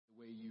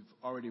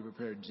you've already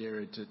prepared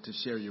Jared to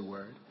share your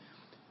word.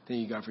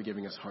 Thank you, God, for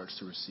giving us hearts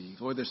to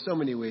receive. Lord, there's so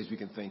many ways we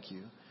can thank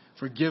you.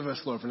 Forgive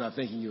us, Lord, for not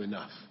thanking you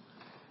enough.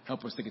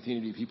 Help us to continue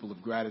to be people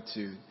of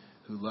gratitude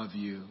who love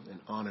you and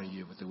honor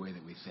you with the way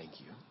that we thank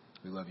you.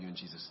 We love you in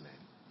Jesus'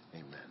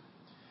 name. Amen.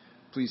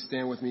 Please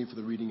stand with me for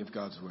the reading of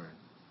God's word.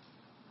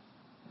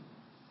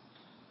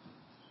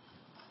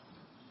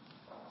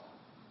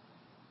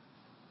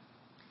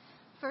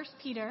 First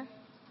Peter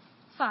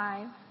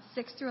 5,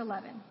 6 through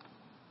 11.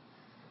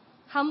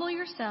 Humble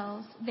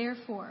yourselves,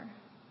 therefore,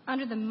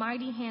 under the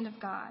mighty hand of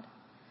God,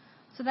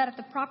 so that at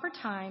the proper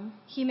time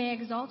he may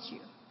exalt you,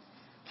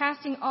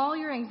 casting all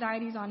your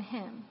anxieties on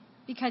him,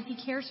 because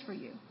he cares for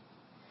you.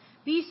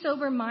 Be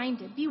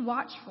sober-minded, be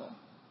watchful.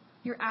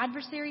 Your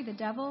adversary, the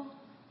devil,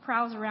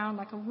 prowls around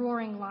like a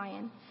roaring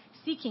lion,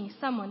 seeking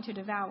someone to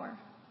devour.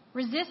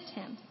 Resist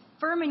him,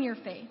 firm in your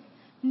faith,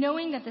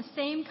 knowing that the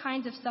same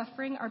kinds of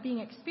suffering are being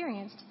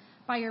experienced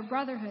by your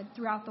brotherhood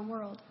throughout the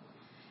world.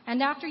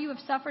 And after you have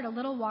suffered a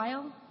little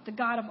while, the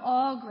God of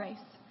all grace,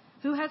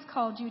 who has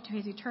called you to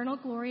his eternal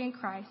glory in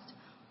Christ,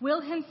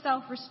 will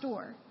himself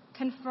restore,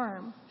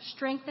 confirm,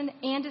 strengthen,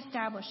 and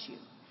establish you.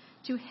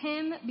 To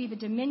him be the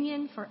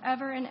dominion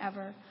forever and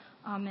ever.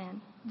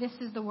 Amen. This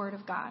is the word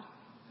of God.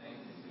 Thanks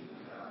be to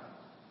God.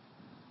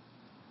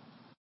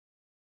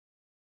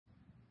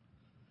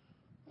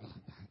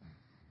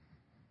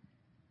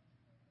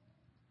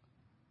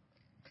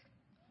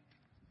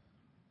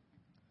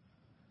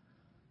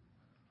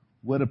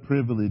 What a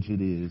privilege it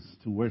is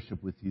to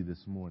worship with you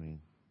this morning.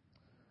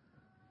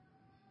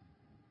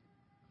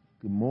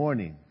 Good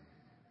morning.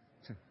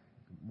 Good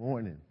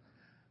morning.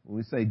 When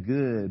we say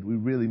good, we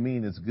really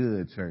mean it's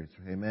good, church.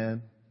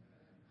 Amen?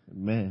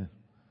 Amen.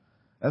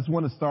 I just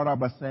want to start off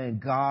by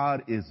saying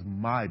God is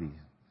mighty.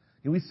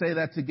 Can we say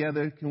that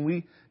together? Can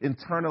we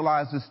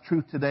internalize this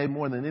truth today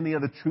more than any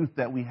other truth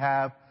that we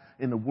have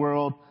in the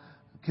world?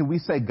 Can we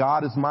say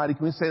God is mighty?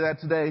 Can we say that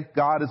today?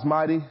 God is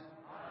mighty.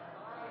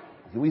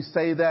 Can we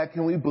say that?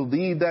 Can we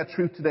believe that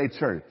truth today,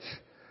 church?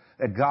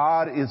 That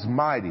God is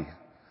mighty.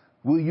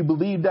 Will you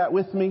believe that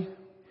with me?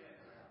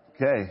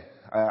 Okay.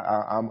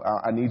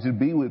 I need you to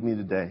be with me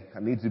today. I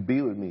need you to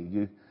be with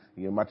me.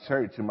 You're my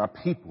church. You're my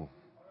people.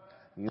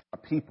 You're my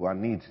people. I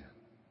need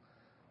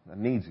you. I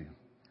need you.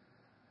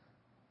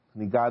 I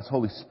need God's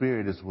Holy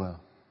Spirit as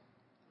well.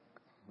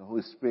 The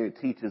Holy Spirit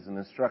teaches and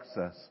instructs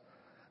us.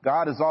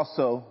 God is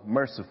also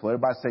merciful.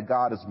 Everybody say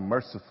God is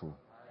merciful.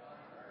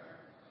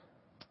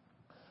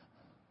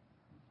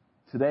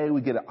 Today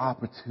we get an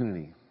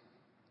opportunity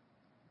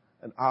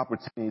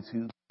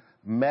to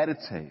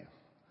meditate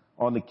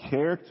on the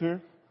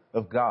character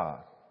of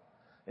God.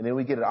 And then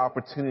we get an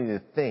opportunity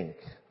to think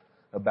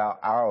about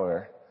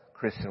our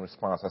Christian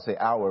response. I say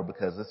our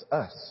because it's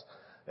us.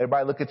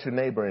 Everybody look at your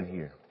neighbor in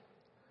here.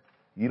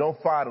 You don't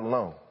fight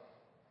alone.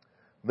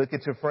 Look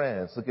at your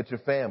friends. Look at your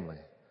family.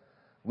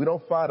 We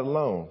don't fight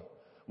alone.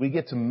 We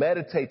get to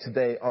meditate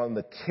today on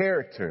the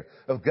character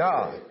of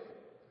God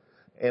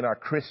and our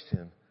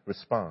Christian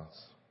response.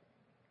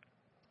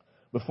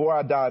 Before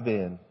I dive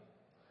in,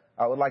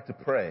 I would like to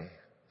pray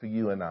for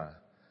you and I.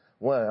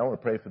 One, I want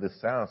to pray for this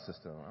sound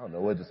system. I don't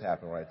know what just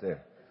happened right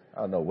there.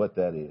 I don't know what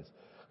that is.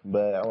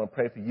 But I want to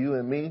pray for you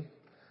and me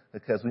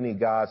because we need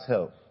God's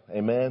help.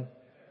 Amen?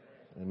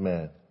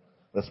 Amen.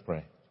 Let's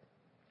pray.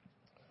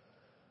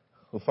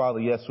 Well, Father,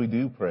 yes, we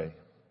do pray,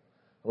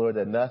 Lord,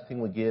 that nothing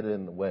would get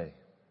in the way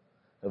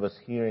of us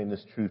hearing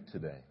this truth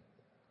today.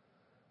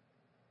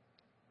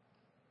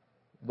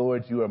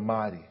 Lord, you are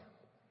mighty.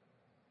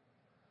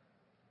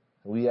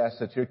 We ask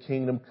that your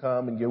kingdom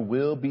come and your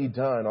will be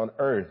done on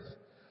earth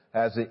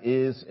as it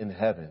is in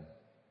heaven.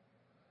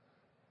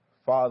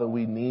 Father,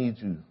 we need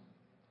you.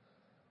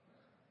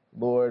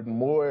 Lord,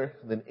 more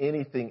than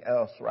anything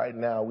else right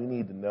now, we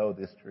need to know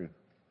this truth.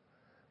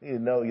 We need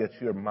to know that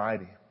you're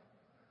mighty.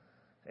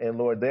 And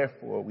Lord,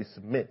 therefore, we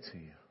submit to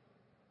you,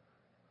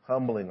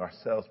 humbling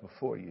ourselves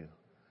before you.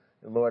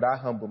 And Lord, I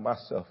humble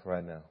myself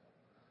right now.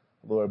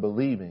 Lord,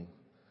 believing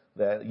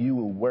that you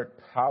will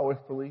work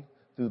powerfully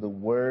through the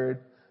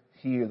word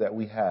here that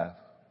we have.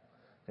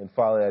 And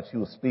Father, that you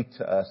will speak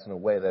to us in a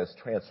way that is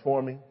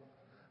transforming,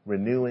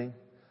 renewing,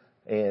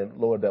 and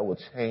Lord, that will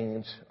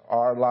change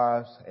our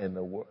lives and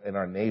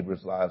our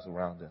neighbors' lives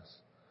around us.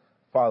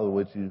 Father,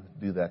 would you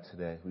do that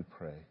today? We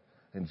pray.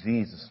 In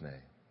Jesus' name,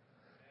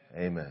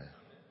 amen.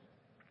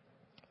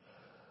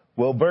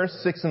 Well, verse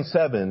 6 and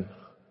 7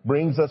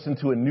 brings us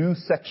into a new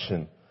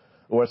section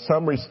or a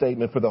summary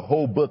statement for the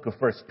whole book of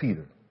 1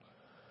 Peter.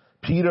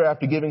 Peter,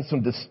 after giving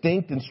some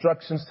distinct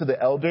instructions to the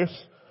elders,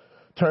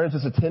 turns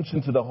his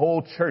attention to the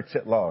whole church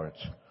at large.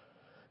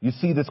 You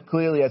see this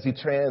clearly as he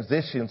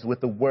transitions with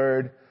the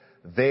word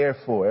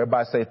therefore.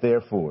 Everybody say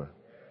therefore.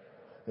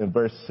 In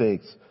verse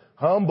 6,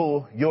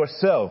 humble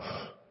yourself,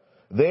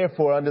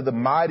 therefore, under the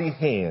mighty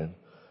hand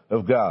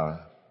of God.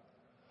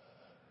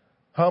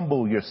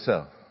 Humble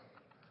yourself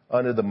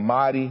under the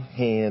mighty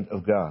hand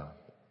of God.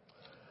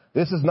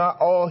 This is not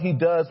all he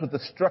does with the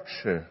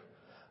structure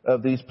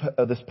of this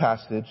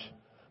passage,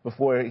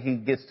 before he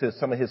gets to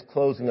some of his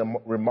closing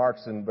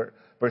remarks in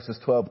verses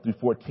 12 through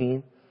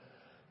 14.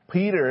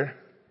 Peter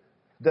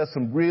does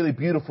some really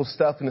beautiful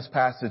stuff in this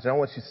passage. I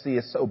want you to see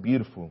it's so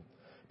beautiful.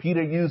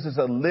 Peter uses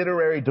a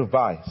literary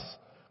device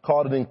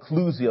called an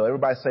inclusio.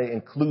 Everybody say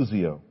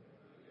inclusio.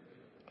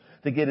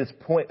 To get his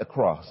point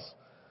across.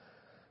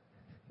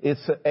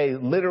 It's a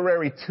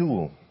literary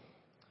tool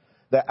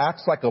that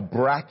acts like a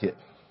bracket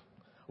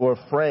or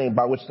a frame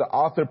by which the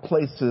author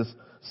places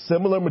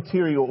similar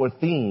material or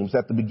themes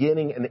at the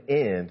beginning and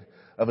end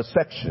of a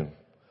section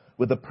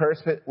with the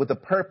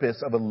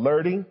purpose of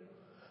alerting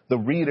the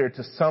reader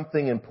to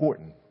something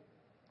important.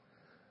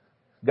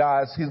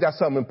 Guys, he's got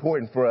something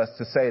important for us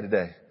to say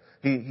today.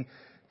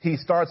 He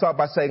starts off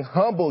by saying,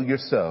 humble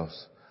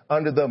yourselves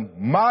under the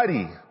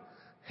mighty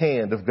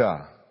hand of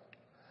God.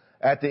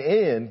 At the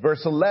end,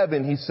 verse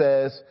 11, he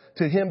says,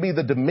 to him be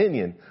the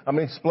dominion. I'm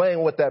going to explain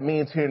what that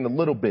means here in a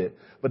little bit.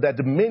 But that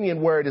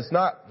dominion word is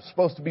not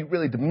supposed to be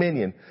really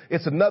dominion.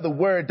 It's another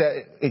word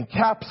that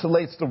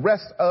encapsulates the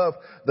rest of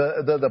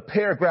the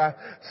paragraph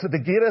so to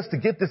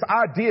get this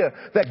idea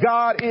that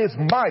God is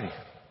mighty.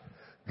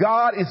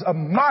 God is a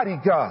mighty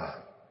God.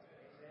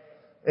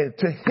 And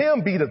to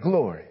him be the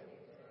glory.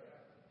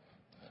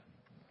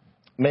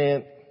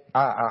 Man,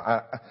 I'm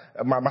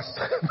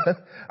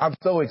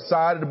so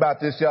excited about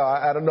this, y'all.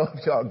 I don't know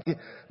if y'all get,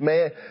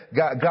 man,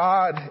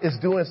 God is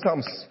doing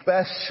something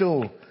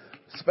special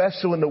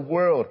in the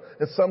world.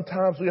 And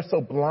sometimes we are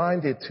so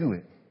blinded to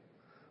it.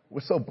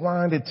 We're so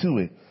blinded to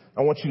it.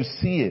 I want you to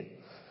see it.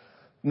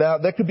 Now,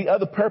 there could be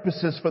other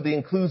purposes for the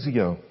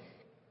inclusio.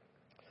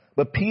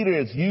 But Peter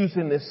is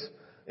using this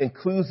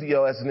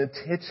inclusio as an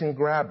attention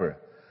grabber.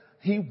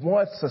 He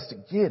wants us to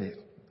get it.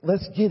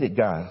 Let's get it,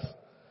 guys.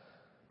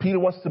 Peter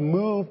wants to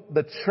move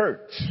the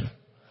church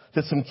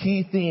to some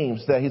key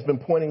themes that he's been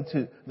pointing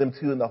to them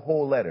to in the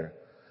whole letter.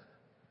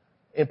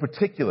 In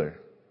particular,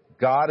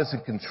 God is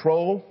in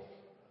control,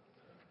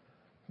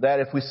 that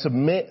if we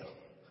submit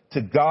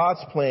to God's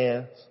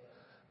plans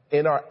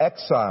in our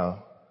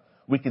exile,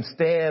 we can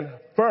stand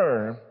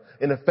firm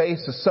in the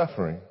face of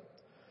suffering,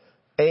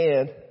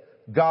 and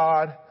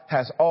God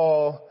has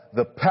all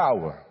the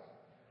power.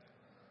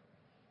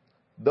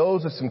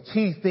 Those are some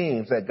key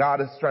themes that God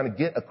is trying to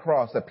get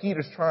across, that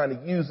Peter's trying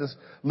to use this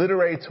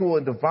literary tool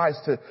and device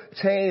to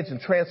change and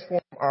transform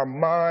our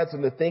minds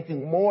into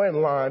thinking more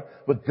in line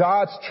with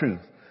God's truth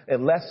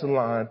and less in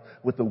line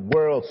with the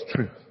world's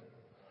truth.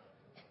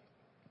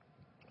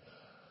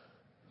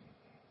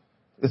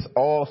 It's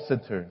all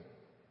centered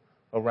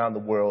around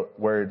the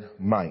word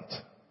might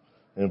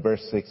in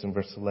verse 6 and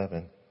verse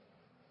 11.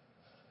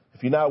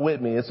 If you're not with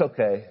me, it's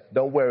okay.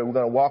 Don't worry. We're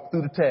going to walk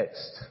through the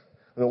text.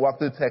 We're going to walk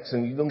through the text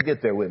and you're going to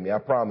get there with me. I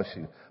promise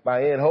you. By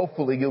the end,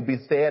 hopefully you'll be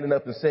standing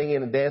up and singing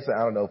and dancing.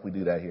 I don't know if we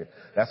do that here.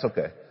 That's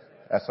okay.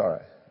 That's all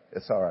right.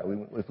 It's all right.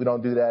 If we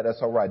don't do that,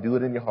 that's all right. Do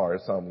it in your heart or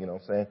something, you know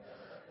what I'm saying?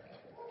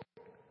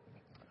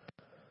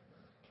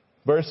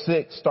 Verse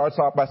 6 starts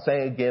off by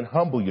saying again,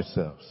 humble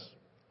yourselves.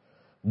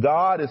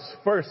 God is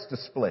first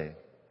displayed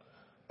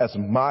as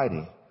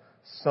mighty,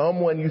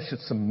 someone you should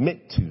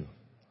submit to.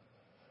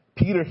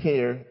 Peter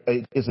here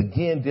is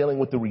again dealing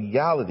with the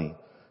reality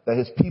that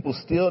his people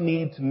still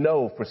need to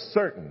know for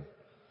certain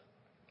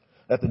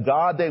that the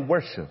God they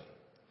worship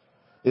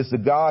is the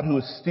God who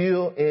is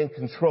still in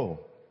control.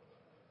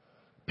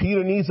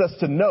 Peter needs us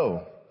to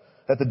know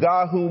that the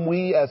God whom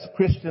we as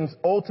Christians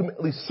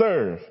ultimately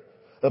serve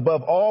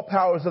above all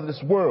powers of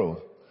this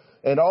world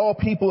and all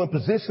people in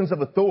positions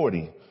of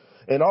authority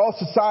and all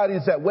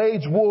societies that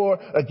wage war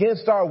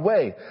against our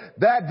way,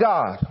 that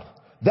God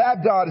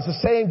is the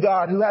same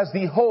God who has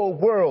the whole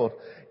world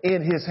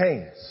in his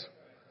hands.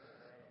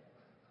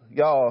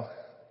 Y'all,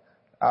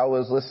 I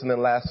was listening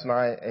last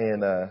night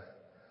and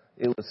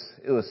it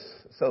was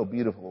so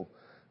beautiful.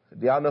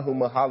 Do y'all know who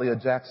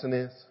Mahalia Jackson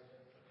is?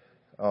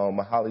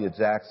 Mahalia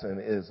Jackson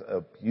is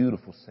a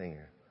beautiful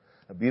singer.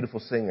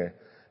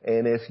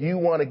 And if you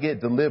want to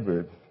get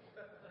delivered,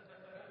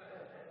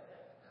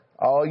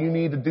 all you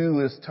need to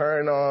do is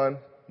turn on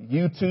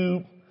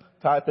YouTube,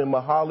 type in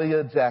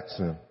Mahalia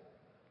Jackson.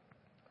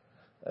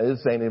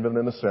 This ain't even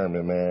in the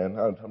sermon, man.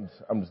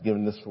 I'm just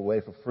giving this away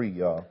for free,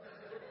 y'all.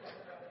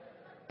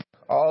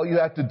 All you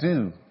have to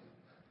do,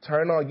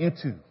 turn on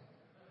YouTube.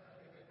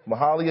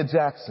 Mahalia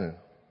Jackson,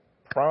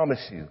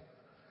 promise you,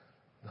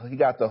 he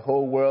got the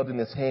whole world in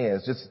his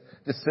hands. Just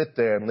sit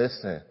there and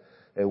listen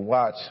and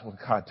watch what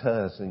God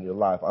does in your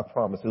life. I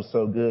promise it was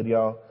so good,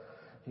 y'all.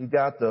 He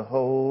got the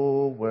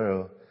whole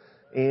world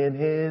in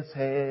his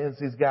hands.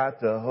 He's got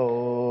the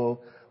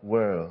whole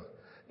world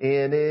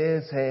in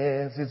his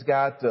hands. He's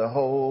got the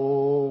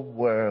whole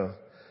world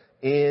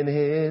in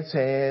his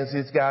hands.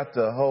 He's got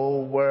the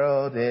whole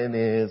world in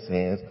his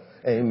hands.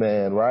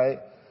 Amen, right?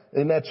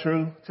 Isn't that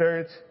true,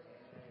 church?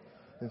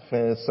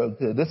 It's so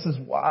good. This is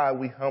why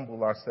we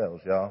humble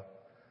ourselves, y'all.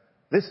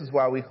 This is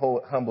why we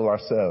humble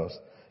ourselves.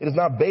 It is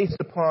not based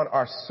upon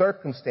our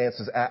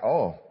circumstances at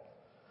all,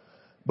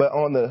 but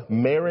on the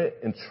merit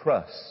and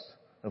trust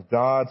of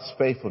God's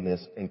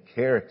faithfulness and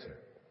character.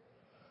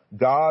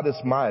 God is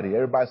mighty.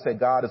 Everybody say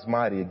God is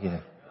mighty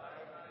again.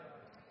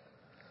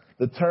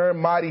 The term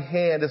mighty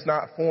hand is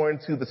not foreign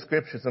to the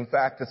scriptures. In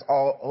fact, it's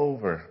all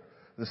over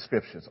the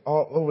scriptures,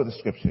 all over the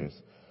scriptures.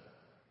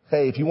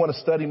 Hey, if you want to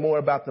study more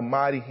about the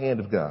mighty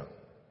hand of God,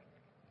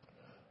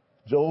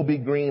 Joel B.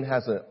 Green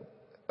has a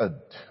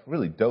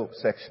really dope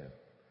section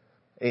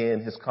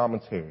in his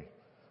commentary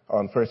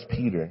on 1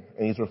 Peter,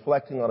 and he's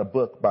reflecting on a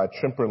book by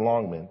Tremper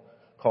Longman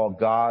called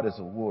God is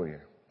a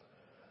Warrior.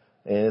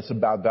 And it's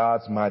about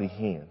God's mighty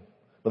hand.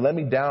 But let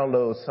me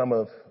download some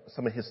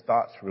of his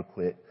thoughts real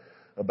quick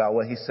about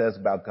what he says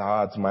about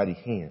God's mighty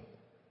hand.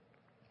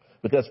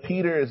 Because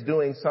Peter is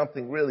doing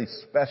something really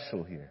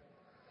special here.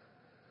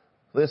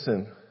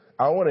 Listen,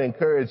 I want to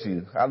encourage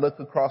you. I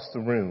look across the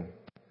room.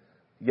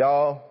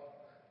 Y'all,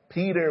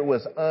 Peter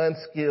was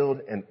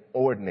unskilled and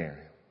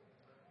ordinary.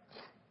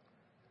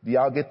 Do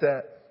y'all get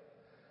that?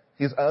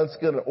 He's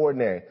unskilled and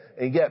ordinary.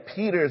 And yet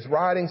Peter is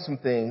writing some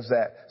things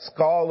that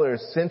scholars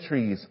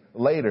centuries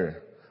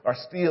later are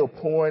still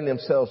pouring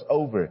themselves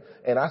over.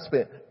 And I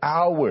spent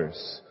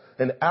hours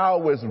and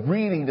hours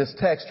reading this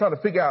text trying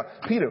to figure out,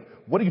 Peter,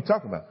 what are you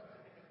talking about?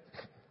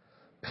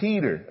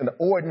 Peter, an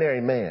ordinary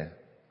man,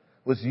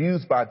 was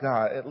used by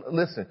God. And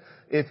listen,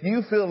 if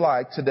you feel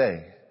like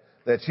today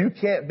that you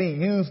can't be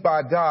used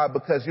by God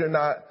because you're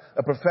not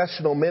a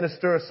professional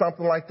minister or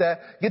something like that,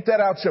 get that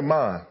out your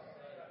mind.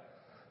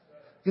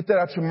 Get that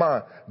out your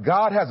mind.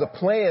 God has a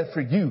plan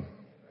for you.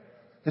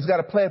 He's got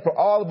a plan for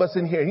all of us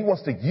in here. He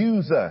wants to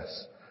use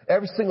us,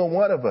 every single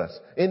one of us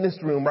in this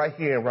room right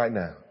here and right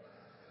now.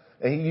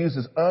 And he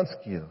uses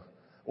unskilled,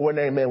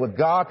 ordinary man. What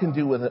God can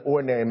do with an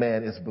ordinary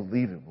man is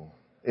believable.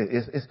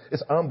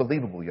 It's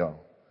unbelievable,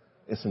 y'all.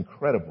 It's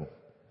incredible.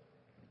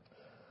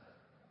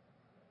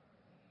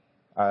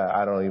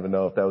 I don't even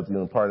know if that was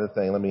even part of the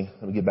thing. Let me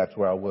get back to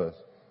where I was.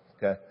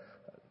 Okay.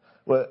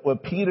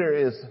 What Peter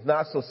is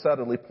not so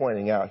subtly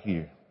pointing out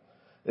here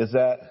is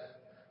that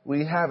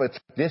we have a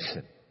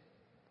tradition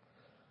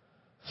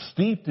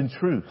steeped in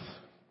truth.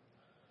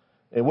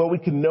 And what we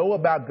can know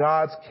about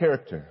God's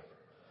character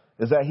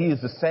is that he is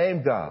the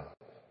same God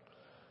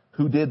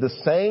who did the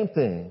same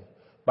thing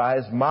by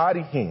his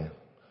mighty hand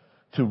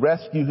to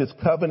rescue his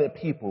covenant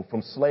people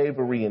from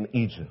slavery in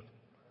Egypt.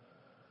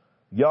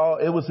 Y'all,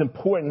 it was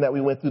important that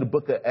we went through the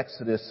book of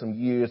Exodus some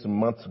years and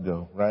months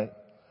ago, right?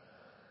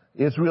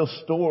 Israel's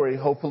story,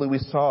 hopefully we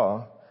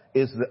saw,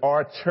 is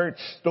our church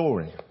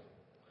story.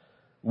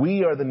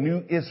 We are the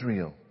new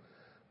Israel.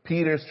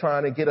 Peter's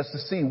trying to get us to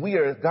see we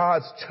are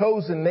God's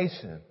chosen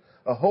nation,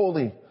 a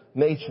holy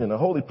nation, a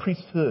holy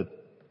priesthood.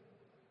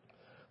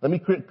 Let me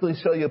quickly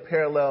show you a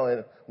parallel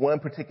in one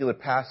particular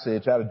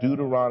passage out of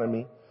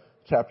Deuteronomy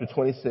chapter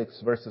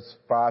 26, verses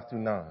 5 through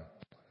 9.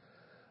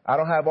 I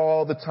don't have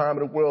all the time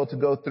in the world to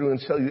go through and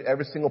show you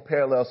every single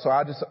parallel, so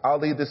I'll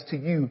leave this to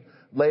you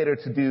later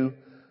to do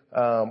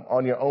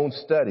on your own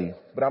study.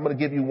 But I'm going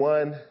to give you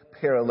one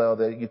parallel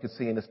that you can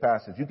see in this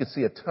passage. You can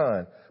see a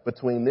ton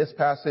between this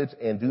passage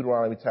and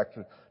Deuteronomy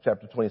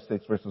chapter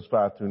 26, verses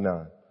 5 through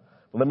 9.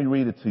 But let me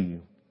read it to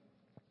you.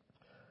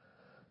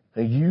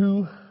 And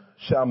you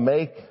shall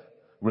make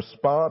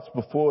response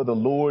before the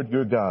Lord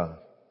your God.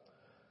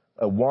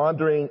 A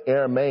wandering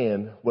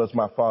Aramaean was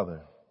my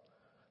father,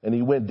 and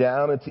he went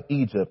down into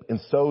Egypt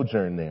and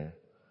sojourned there,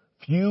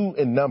 few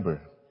in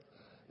number.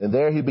 And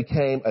there he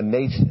became a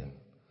nation,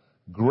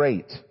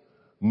 great,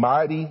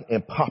 mighty,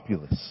 and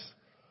populous.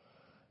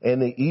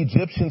 And the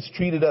Egyptians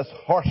treated us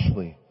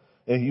harshly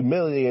and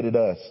humiliated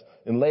us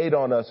and laid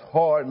on us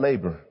hard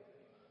labor.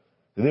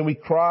 And then we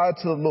cried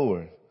to the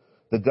Lord,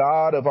 the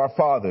God of our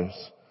fathers,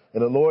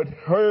 and the Lord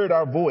heard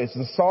our voice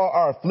and saw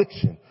our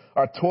affliction,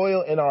 our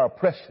toil, and our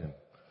oppression.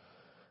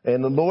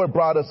 And the Lord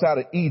brought us out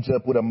of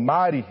Egypt with a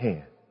mighty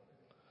hand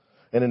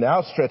and an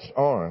outstretched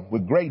arm,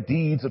 with great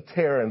deeds of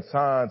terror and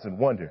signs and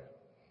wonder.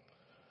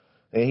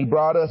 And he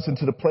brought us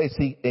into the place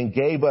and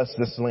gave us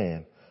this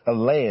land, a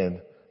land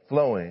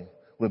flowing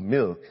with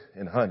milk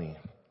and honey.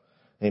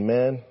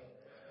 Amen.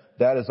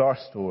 That is our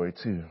story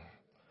too.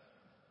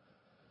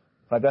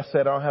 Like I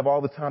said, I don't have all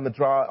the time to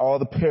draw all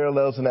the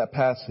parallels in that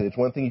passage.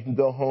 One thing you can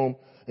go home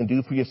and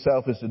do for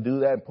yourself is to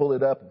do that and pull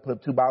it up and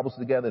put two Bibles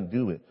together and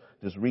do it.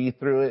 Just read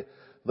through it.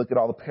 Look at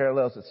all the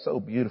parallels. It's so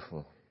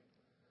beautiful.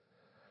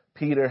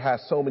 Peter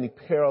has so many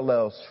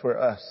parallels for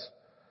us.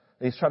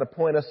 And he's trying to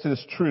point us to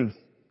this truth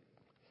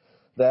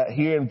that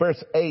here in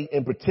verse 8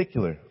 in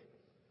particular,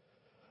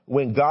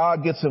 when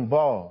God gets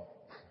involved,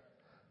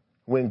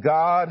 the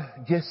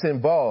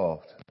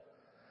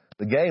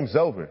game's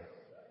over.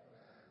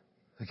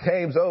 The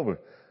game's over.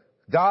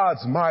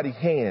 God's mighty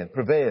hand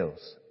prevails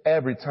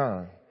every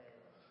time.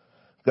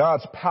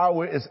 God's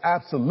power is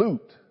absolute.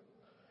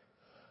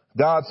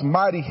 God's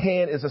mighty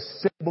hand is a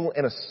symbol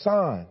and a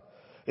sign.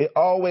 It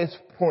always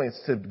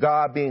points to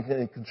God being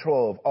in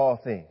control of all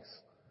things.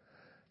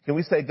 Can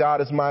we say God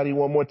is mighty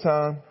one more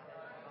time?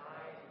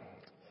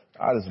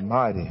 God is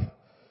mighty.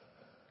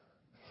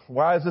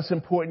 Why is this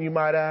important, you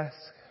might ask?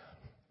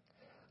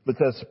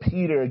 Because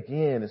Peter,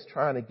 again, is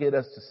trying to get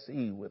us to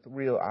see with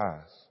real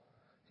eyes.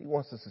 He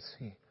wants us to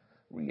see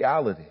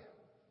reality.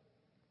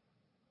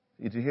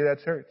 Did you hear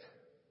that, church?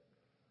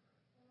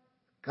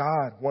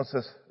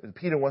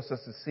 Peter wants us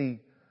to see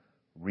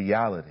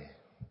reality.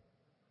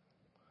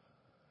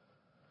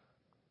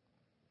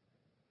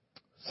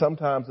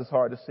 Sometimes it's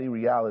hard to see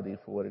reality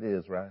for what it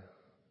is, right?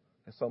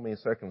 There's so many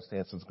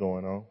circumstances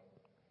going on.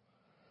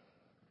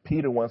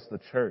 Peter wants the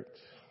church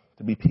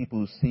to be people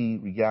who see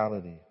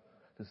reality,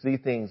 to see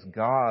things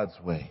God's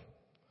way,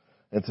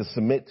 and to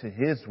submit to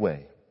His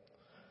way,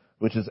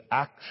 which is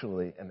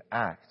actually an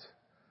act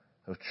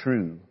of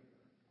true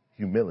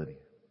humility.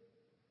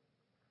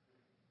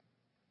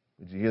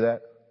 Did you hear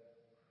that?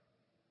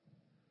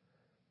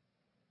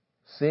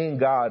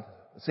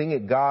 Seeing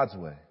it God's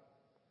way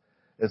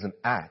is an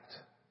act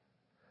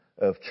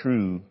of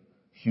true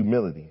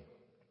humility.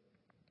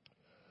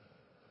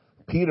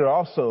 Peter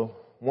also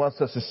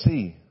wants us to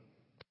see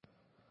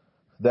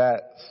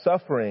that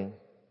suffering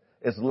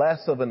is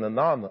less of an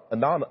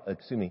anomaly,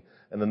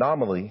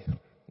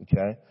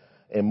 okay,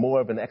 and more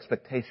of an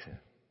expectation.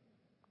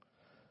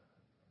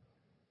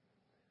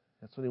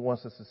 That's what he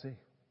wants us to see.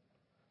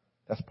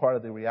 That's part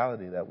of the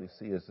reality that we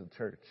see as a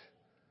church.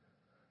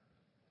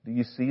 Do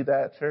you see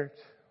that, church?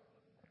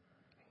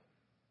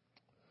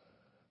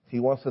 He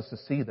wants us to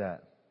see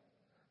that.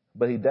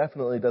 But he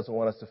definitely doesn't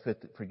want us to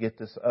forget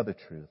this other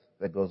truth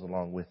that goes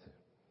along with it.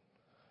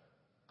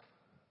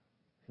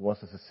 He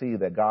wants us to see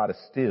that God is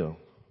still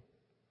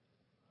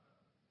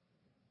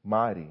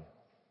mighty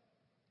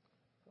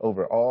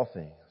over all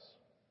things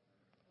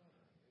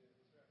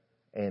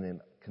and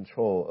in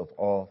control of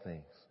all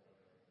things.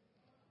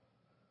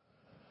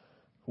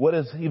 What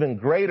is even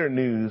greater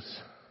news,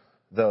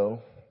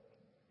 though,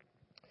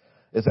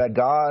 is that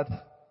God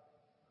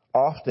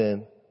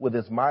often, with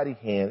His mighty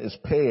hand, is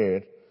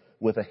paired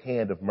with a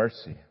hand of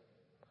mercy.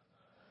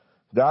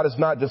 God is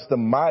not just the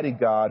mighty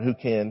God who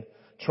can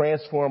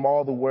transform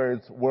all the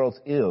world's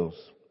ills.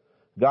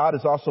 God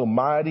is also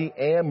mighty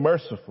and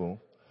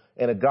merciful,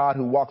 and a God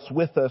who walks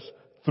with us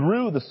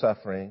through the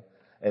suffering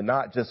and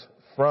not just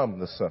from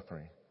the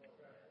suffering.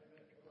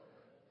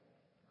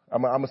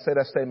 I'm going to say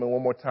that statement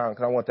one more time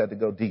because I want that to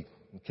go deep,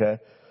 okay?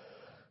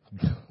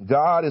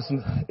 God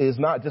is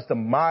not just a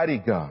mighty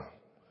God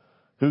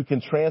who can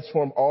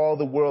transform all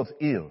the world's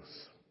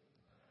ills.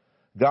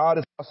 God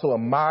is also a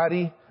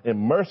mighty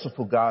and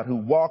merciful God who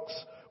walks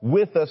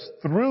with us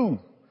through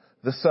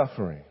the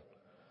suffering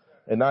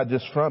and not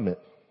just from it.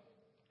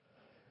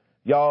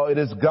 Y'all, it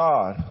is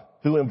God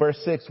who in verse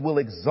 6 will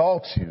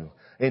exalt you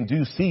in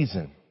due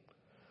season.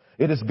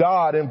 It is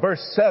God in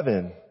verse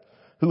 7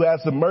 who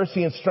has the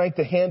mercy and strength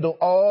to handle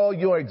all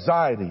your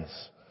anxieties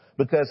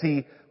because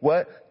He,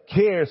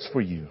 cares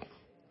for you.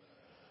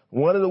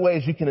 One of the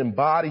ways you can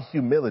embody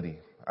humility,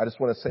 I just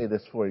want to say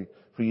this for you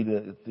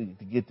to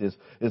get this,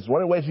 is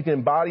one of the ways you can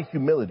embody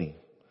humility,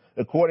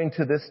 according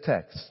to this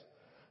text,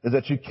 is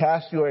that you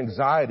cast your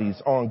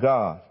anxieties on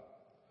God.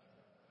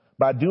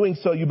 By doing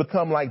so, you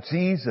become like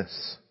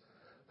Jesus,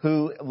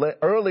 who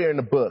earlier in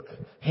the book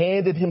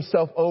handed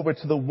Himself over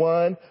to the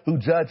one who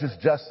judges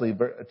justly,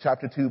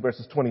 chapter 2,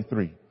 verses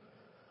 23.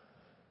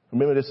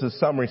 Remember, this is a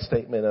summary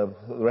statement of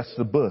the rest of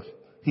the book.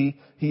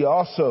 He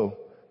also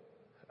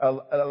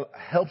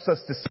helps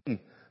us to see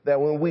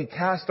that when we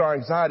cast our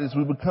anxieties,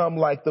 we become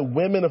like the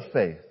women of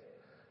faith.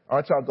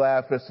 Aren't y'all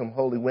glad for some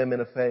holy women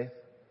of faith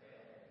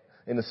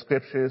in the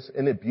scriptures?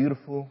 Isn't it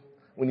beautiful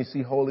when you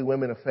see holy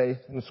women of faith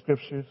in the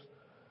scriptures?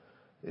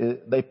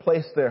 They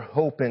placed their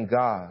hope in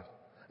God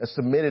and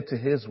submitted to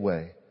His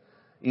way,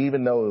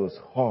 even though it was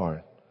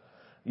hard.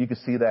 You can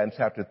see that in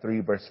chapter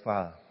 3, verse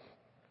 5.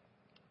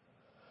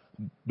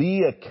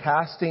 Be a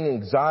casting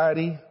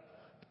anxiety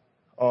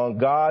on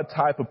God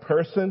type of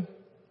person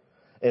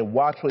and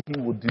watch what He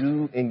will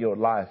do in your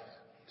life,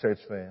 church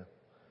fam.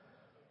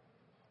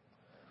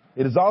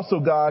 It is also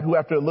God who,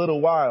 after a little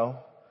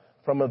while,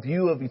 from a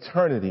view of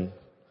eternity,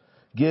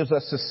 gives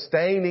us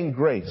sustaining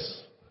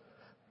grace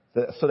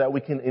so that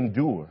we can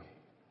endure.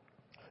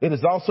 It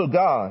is also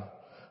God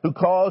who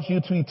calls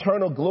you to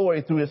eternal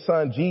glory through His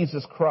Son,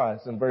 Jesus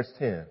Christ, in verse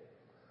 10.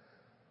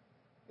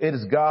 It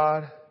is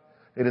God,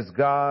 it is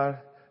God,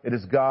 it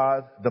is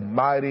God, the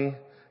mighty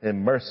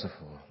and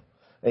merciful.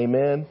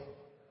 Amen.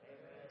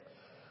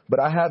 But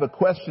I have a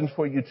question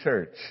for you,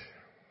 church.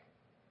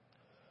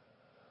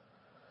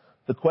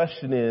 The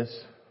question is,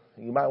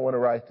 you might want to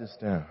write this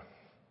down.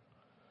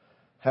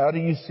 How do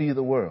you see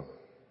the world?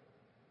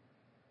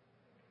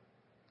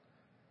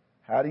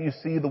 How do you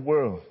see the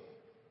world?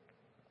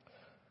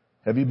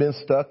 Have you been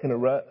stuck in a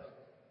rut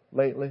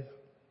lately?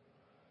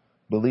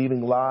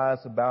 Believing lies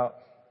about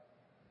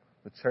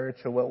the church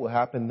or what will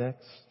happen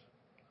next?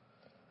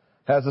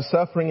 Has the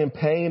suffering and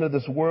pain of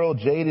this world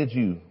jaded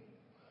you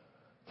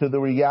to the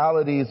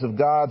realities of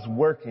God's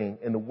working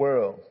in the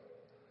world?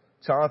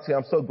 Chauncey,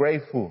 I'm so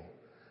grateful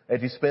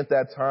that you spent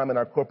that time in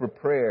our corporate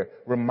prayer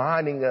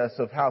reminding us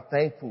of how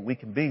thankful we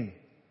can be.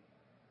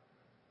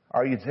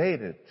 Are you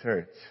jaded,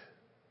 church,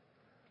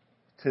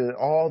 to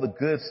all the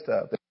good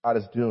stuff that God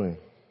is doing?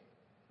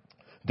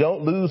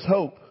 Don't lose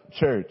hope,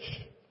 church.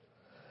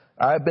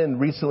 I've been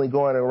recently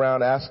going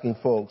around asking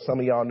folks, some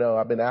of y'all know,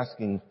 I've been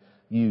asking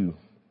you,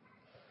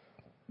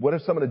 What are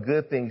some of the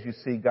good things you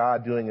see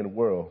God doing in the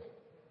world?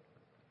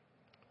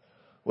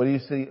 What do you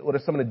see? What are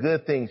some of the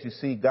good things you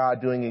see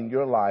God doing in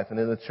your life and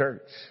in the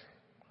church?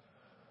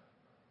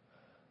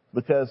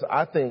 Because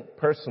I think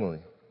personally,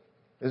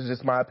 this is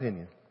just my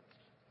opinion,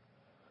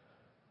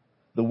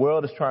 the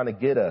world is trying to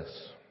get us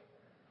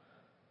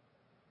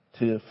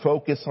to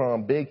focus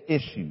on big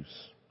issues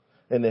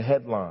in the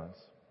headlines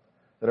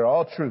that are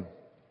all true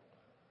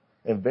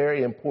and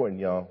very important,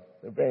 y'all.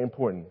 They're very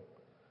important.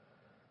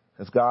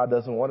 Because God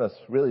doesn't want us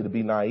really to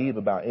be naive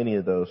about any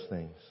of those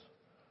things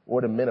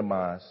or to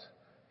minimize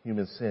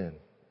human sin.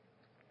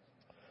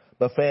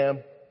 But fam,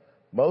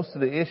 most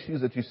of the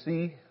issues that you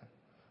see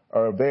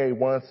are very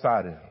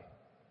one-sided.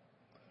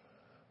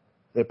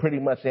 They're pretty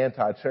much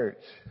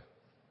anti-church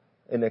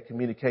in their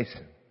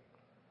communication.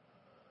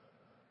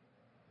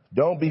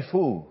 Don't be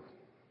fooled.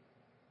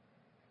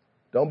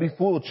 Don't be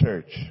fooled,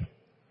 church.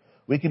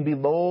 We can be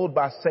lulled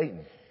by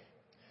Satan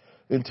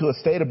into a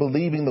state of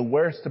believing the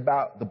worst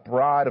about the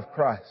bride of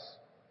Christ.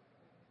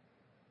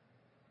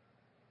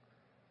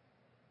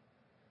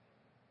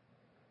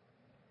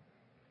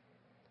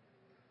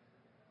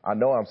 I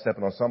know I'm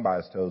stepping on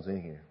somebody's toes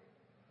in here.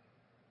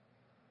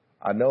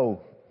 I know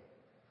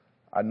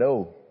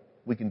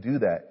we can do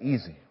that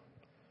easy.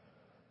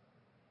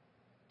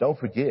 Don't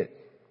forget,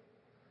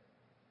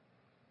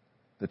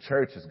 the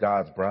church is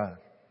God's bride.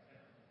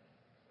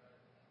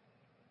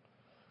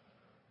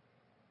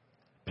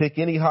 Pick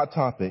any hot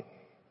topic.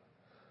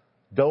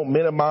 Don't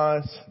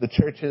minimize the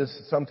church's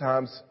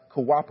sometimes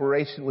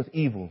cooperation with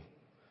evil.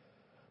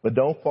 But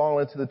don't fall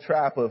into the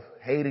trap of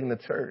hating the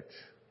church.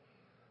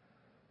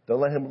 Don't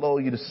let him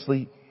lull you to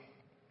sleep.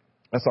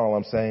 That's all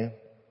I'm saying.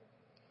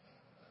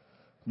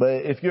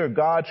 But if you're a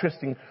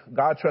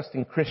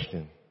God-trusting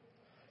Christian,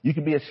 you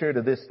can be assured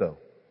of this, though.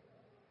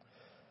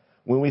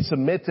 When we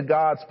submit to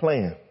God's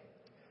plan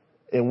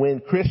and when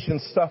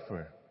Christians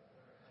suffer,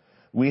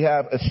 we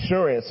have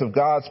assurance of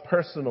God's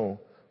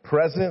personal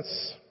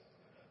presence,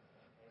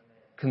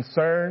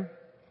 concern,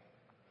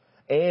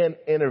 and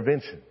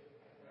intervention.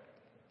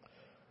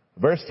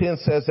 Verse 10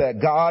 says that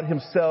God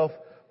himself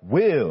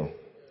will.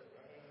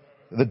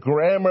 The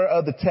grammar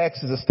of the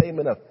text is a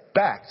statement of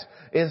fact.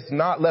 It's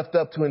not left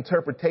up to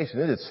interpretation.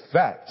 It is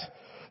fact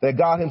that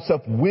God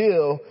himself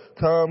will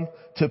come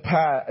to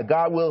pass.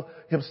 God will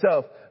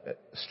himself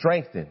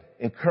strengthen,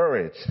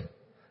 encourage,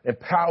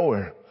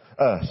 empower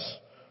us.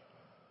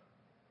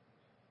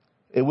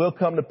 It will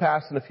come to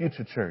pass in the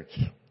future, church.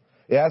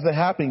 It hasn't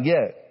happened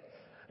yet.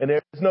 And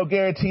there's no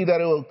guarantee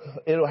that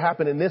it'll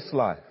happen in this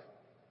life.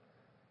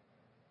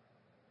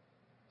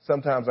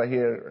 Sometimes I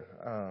hear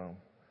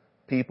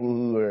people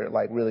who are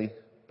like really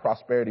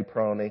prosperity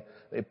prone,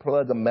 they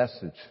plug a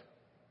message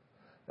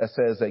that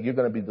says that you're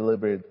going to be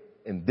delivered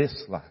in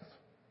this life.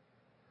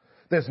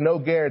 There's no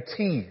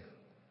guarantee.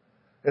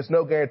 There's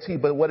no guarantee.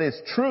 But what is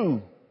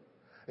true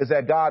is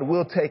that God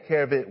will take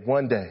care of it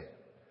one day.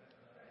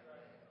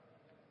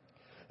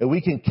 And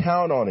we can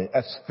count on it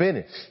as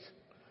finished.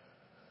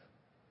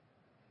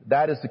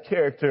 That is the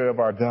character of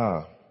our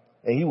God.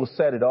 And he will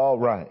set it all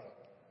right.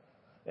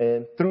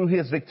 And through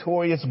his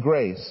victorious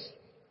grace,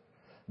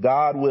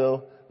 God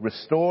will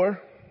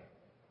restore,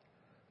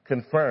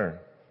 confirm,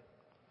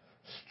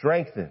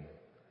 strengthen,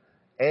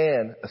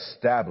 and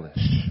establish.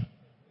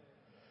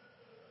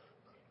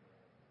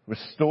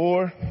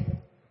 Restore,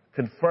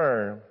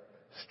 confirm,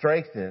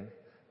 strengthen,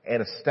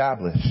 and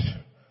establish.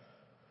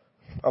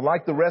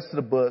 Unlike the rest of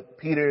the book,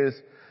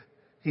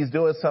 he's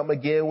doing something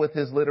again with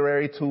his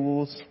literary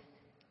tools.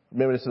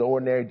 Remember, this is an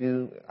ordinary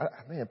dude.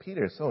 Man,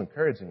 Peter is so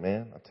encouraging,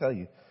 man. I tell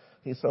you,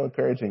 he's so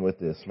encouraging with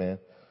this, man.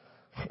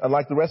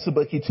 Unlike the rest of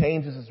the book, he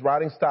changes his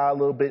writing style a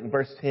little bit in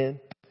verse 10.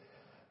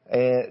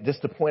 And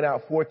just to point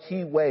out 4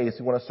 key ways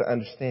he wants us to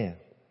understand.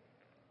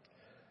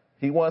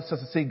 He wants us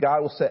to see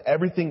God will set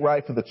everything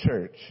right for the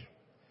church.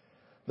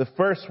 The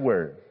first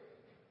word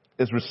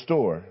is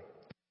restore,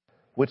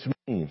 which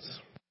means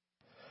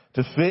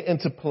to fit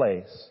into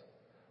place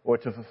or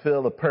to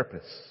fulfill a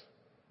purpose.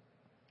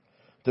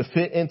 To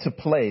fit into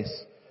place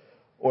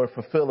or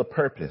fulfill a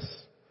purpose.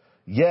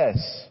 Yes,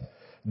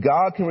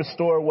 God can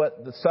restore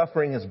what the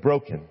suffering has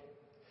broken,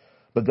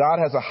 but God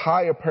has a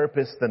higher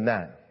purpose than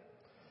that.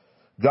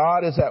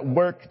 God is at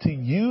work to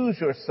use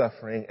your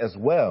suffering as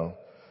well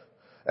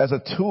as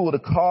a tool to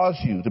cause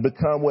you to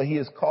become what he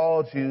has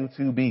called you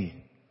to be,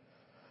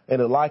 and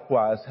to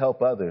likewise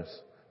help others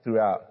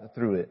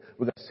through it.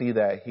 We're going to see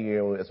that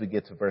here as we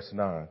get to verse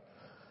 9.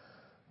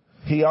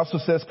 He also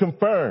says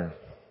confirm,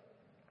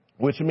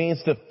 which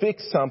means to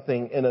fix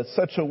something in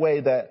such a way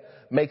that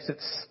makes it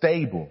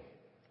stable.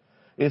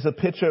 It's a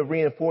picture of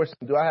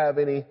reinforcement. Do I have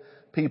any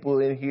people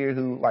in here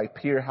who like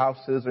pier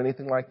houses or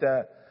anything like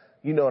that?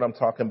 You know what I'm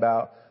talking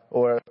about.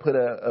 Or put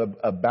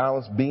a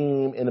balanced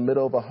beam in the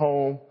middle of a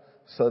home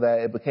so that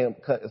it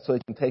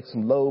can take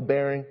some load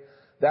bearing.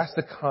 That's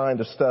the kind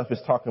of stuff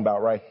it's talking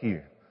about right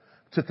here.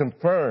 To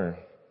confirm,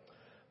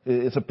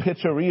 it's a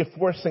picture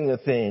reinforcing a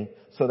thing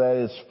so that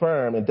it is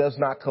firm and does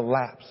not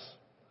collapse.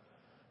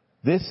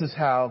 This is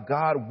how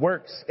God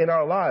works in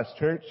our lives,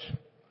 church.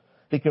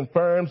 He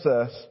confirms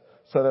us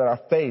so that our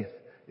faith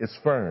is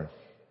firm.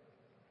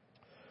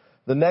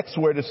 The next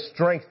word is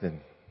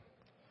strengthen.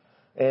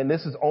 And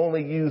this is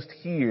only used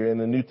here in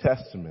the New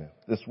Testament,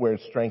 this word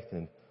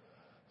strengthen,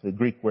 the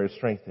Greek word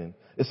strengthen.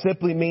 It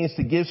simply means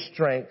to give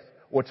strength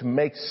or to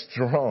make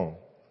strong.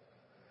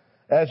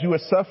 As you are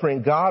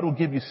suffering, God will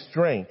give you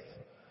strength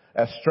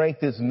as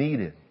strength is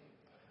needed.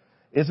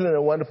 Isn't it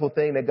a wonderful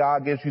thing that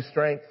God gives you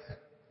strength?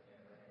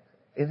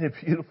 Isn't it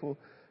beautiful?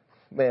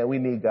 Man, we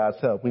need God's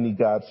help. We need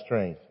God's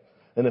strength.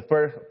 And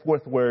the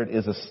fourth word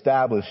is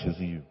establishes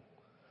you,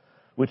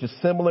 which is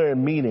similar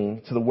in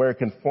meaning to the word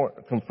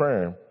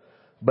confirm.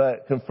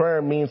 But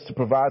confirm means to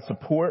provide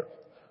support,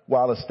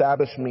 while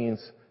establish means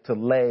to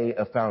lay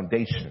a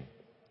foundation.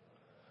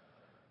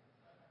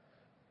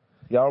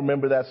 Y'all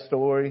remember that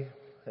story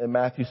in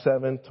Matthew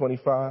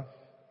 7:25?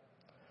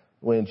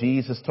 When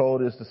Jesus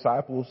told his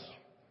disciples,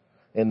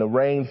 and the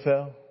rain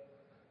fell,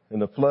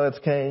 and the floods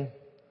came,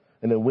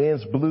 and the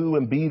winds blew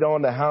and beat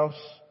on the house,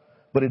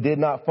 but it did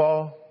not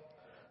fall,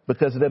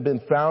 because it had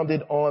been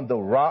founded on the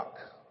rock.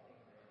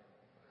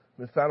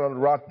 Been founded on the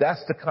rock.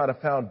 That's the kind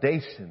of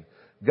foundation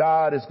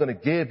God is going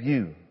to give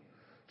you,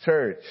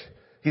 church.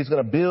 He's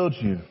going to build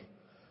you.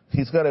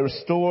 He's going to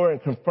restore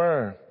and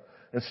confirm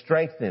and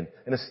strengthen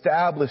and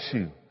establish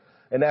you.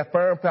 And that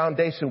firm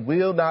foundation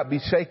will not be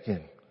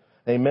shaken.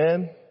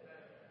 Amen.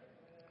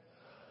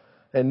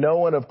 And no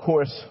one, of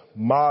course,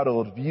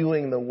 modeled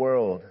viewing the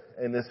world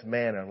in this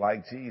manner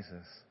like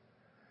Jesus.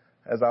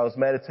 As I was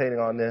meditating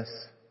on this,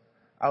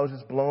 I was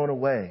just blown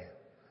away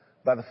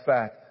by the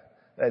fact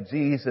that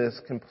Jesus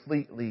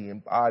completely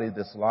embodied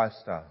this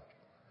lifestyle.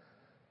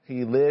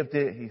 He lived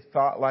it. He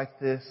thought like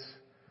this.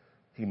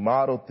 He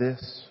modeled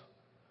this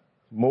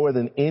more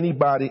than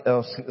anybody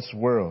else in this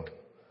world.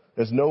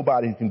 There's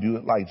nobody who can do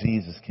it like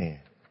Jesus can.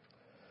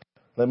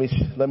 Let me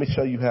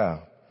show you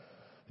how.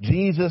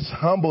 Jesus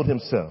humbled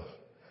himself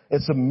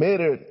and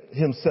submitted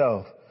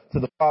himself to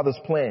the Father's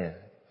plan.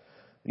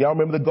 Y'all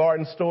remember the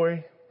garden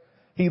story?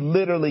 He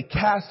literally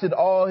casted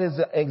all his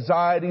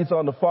anxieties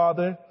on the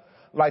Father,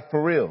 like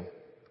for real.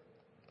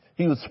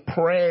 He was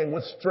praying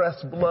with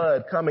stressed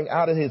blood coming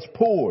out of his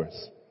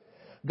pores.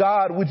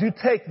 God, would you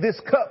take this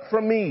cup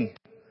from me?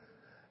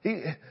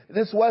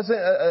 This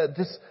wasn't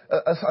just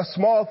a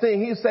small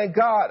thing. He was saying,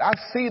 God, I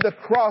see the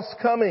cross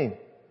coming.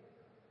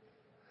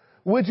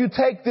 Would you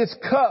take this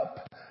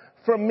cup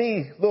from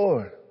me,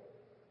 Lord?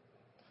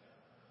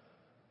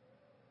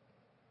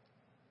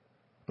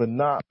 But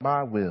not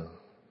my will,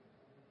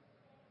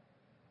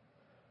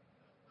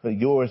 but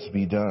yours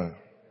be done.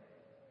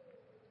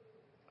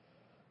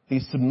 He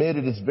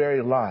submitted his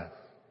very life.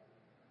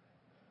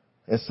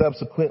 And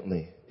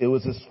subsequently, it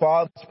was his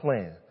Father's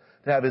plan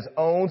to have his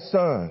own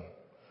son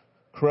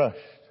crushed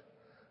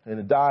and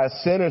to die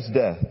a sinner's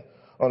death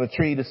on a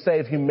tree to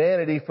save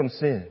humanity from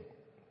sin.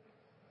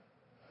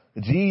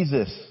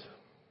 Jesus,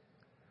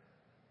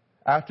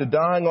 after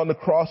dying on the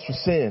cross for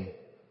sin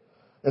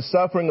and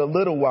suffering a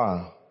little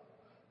while,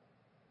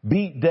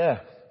 beat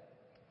death.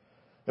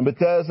 And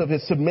because of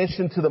his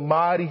submission to the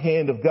mighty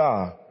hand of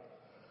God,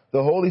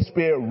 the Holy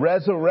Spirit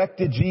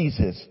resurrected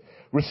Jesus,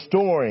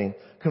 restoring,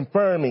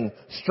 confirming,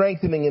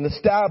 strengthening, and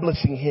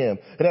establishing him.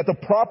 And at the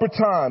proper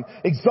time,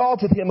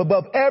 exalted him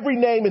above every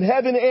name in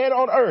heaven and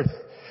on earth.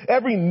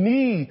 Every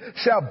knee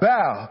shall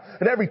bow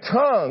and every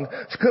tongue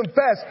shall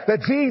confess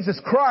that Jesus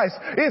Christ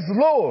is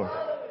Lord.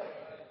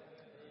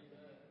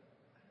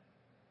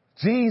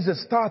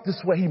 Jesus thought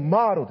this way. He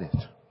modeled it.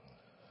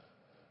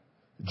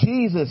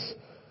 Jesus,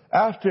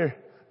 after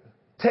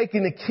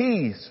taking the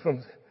keys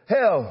from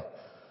hell,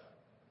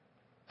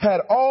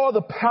 had all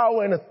the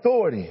power and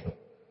authority.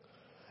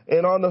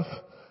 And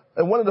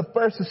one of the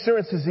first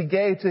assurances he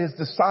gave to his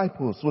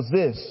disciples was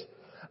this: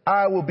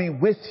 I will be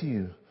with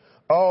you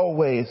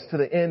always to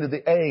the end of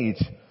the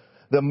age.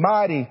 The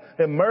mighty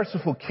and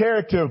merciful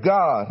character of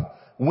God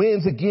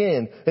wins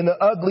again in the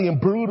ugly and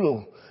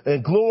brutal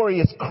and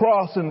glorious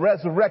cross and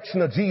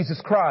resurrection of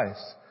Jesus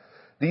Christ.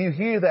 Do you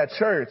hear that,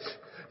 church?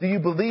 Do you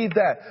believe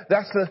that?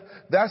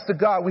 That's the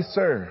God we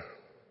serve.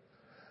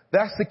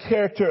 That's the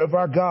character of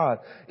our God.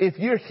 If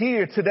you're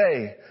here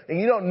today and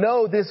you don't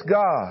know this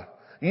God,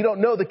 you don't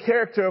know the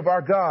character of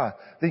our God,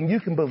 then you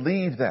can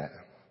believe that.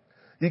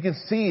 You can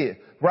see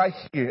it right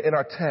here in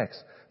our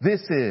text.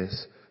 This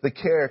is the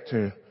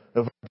character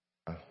of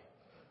our God.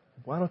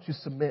 Why don't you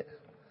submit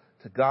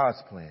to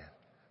God's plan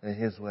and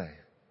his way?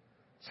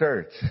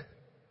 Church,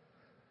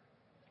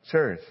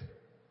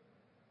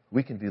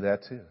 we can do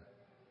that too.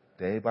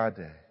 Day by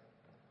day,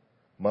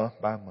 month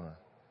by month,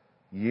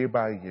 year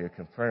by year,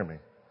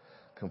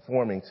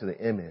 conforming to the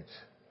image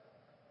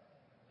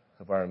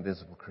of our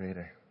invisible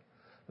Creator.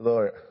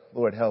 Lord,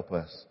 help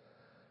us.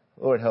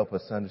 Lord, help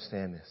us to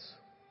understand this.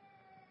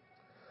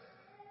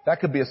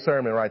 That could be a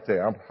sermon right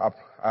there.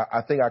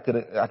 I think I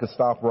could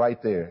stop right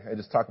there and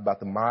just talk about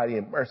the mighty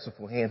and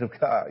merciful hand of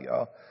God,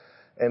 y'all.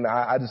 And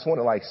I just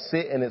want to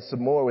sit in it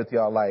some more with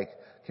y'all.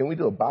 Can we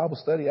do a Bible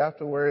study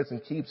afterwards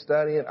and keep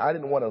studying? I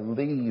didn't want to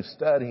leave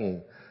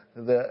studying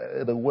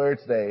the word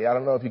today. I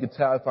don't know if you can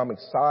tell if I'm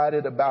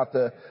excited about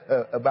the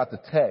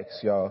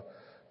text, y'all.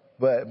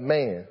 But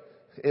man,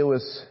 it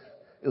was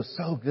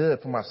so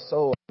good for my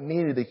soul. I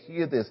needed to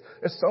hear this.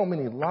 There's so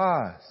many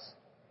lies.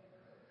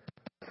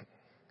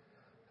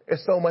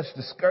 There's so much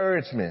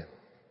discouragement.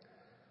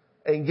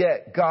 And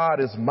yet God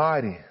is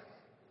mighty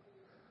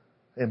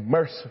and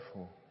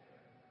merciful.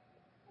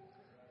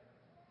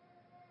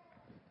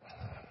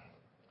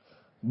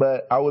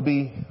 But I would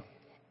be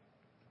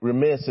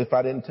remiss if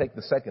I didn't take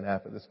the second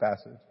half of this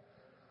passage,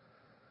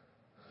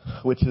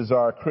 which is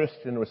our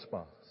Christian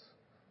response,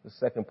 the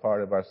second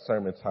part of our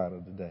sermon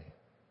title today.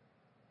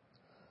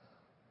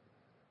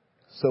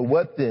 So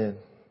what then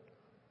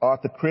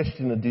ought the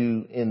Christian to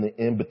do in the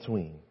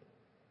in-between?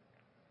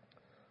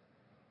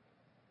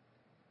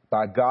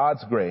 By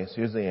God's grace,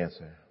 here's the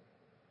answer: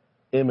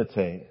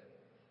 imitate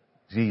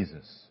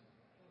Jesus,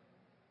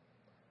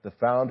 the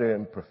founder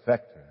and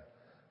perfecter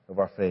of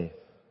our faith.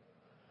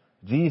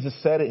 Jesus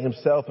said it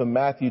himself in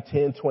Matthew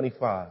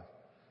 10:25.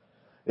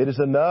 It is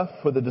enough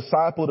for the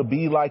disciple to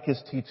be like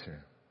his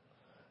teacher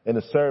and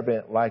the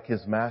servant like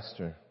his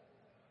master.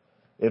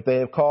 If they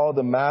have called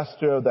the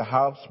master of the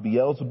house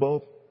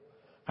Beelzebub,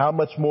 how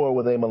much more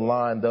will they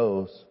malign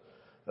those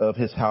of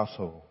his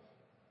household?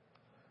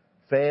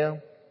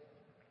 Fam,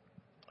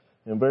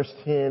 in verse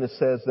 10 it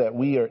says that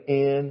we are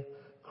in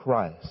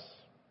Christ.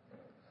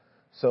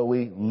 So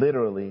we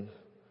literally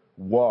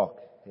walk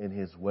in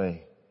his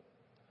way.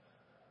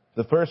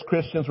 The first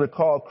Christians were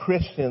called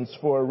Christians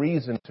for a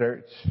reason,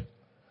 church.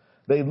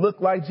 They look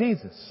like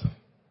Jesus.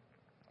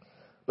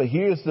 But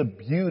here's the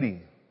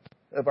beauty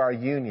of our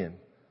union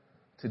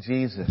to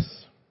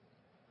Jesus.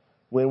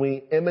 When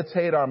we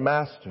imitate our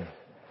master,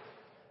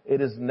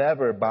 it is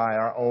never by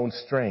our own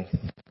strength.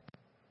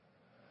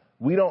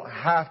 We don't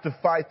have to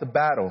fight the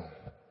battle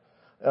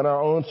in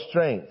our own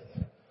strength,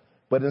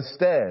 but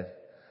instead,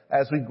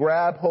 as we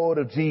grab hold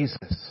of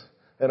Jesus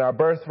and our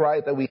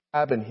birthright that we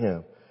have in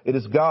him, it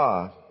is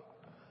God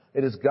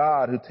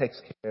who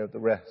takes care of the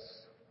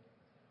rest.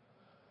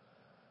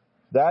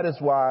 That is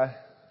why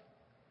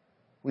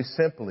we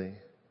simply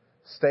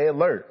stay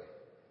alert.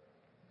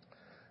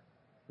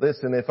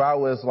 Listen, if I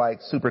was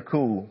like super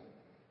cool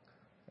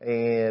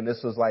and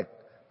this was like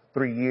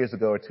 3 years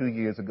ago or 2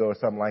 years ago or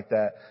something like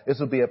that, this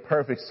would be a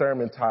perfect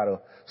sermon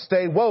title.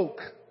 Stay woke.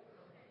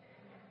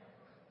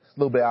 It's a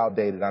little bit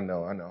outdated. I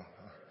know.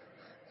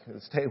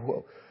 Stay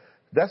woke.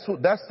 That's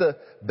the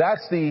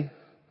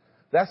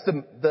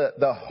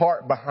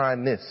heart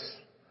behind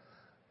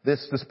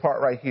this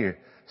part right here.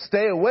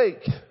 Stay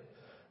awake.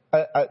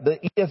 The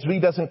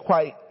ESV doesn't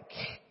quite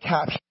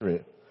capture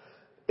it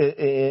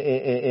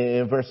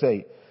in verse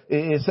 8.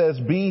 It says,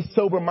 be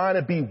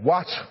sober-minded, be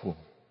watchful.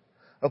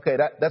 Okay,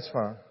 that's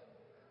fine.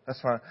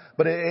 That's fine.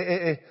 But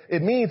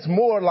it means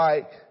more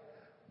like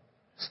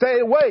stay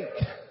awake,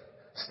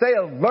 stay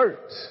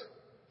alert.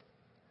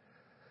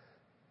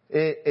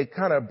 It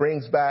kind of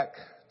brings back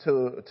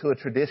to a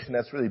tradition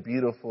that's really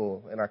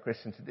beautiful in our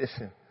Christian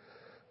tradition.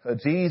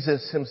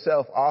 Jesus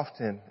himself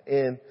often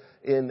in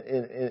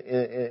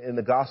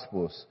the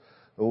Gospels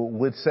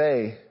would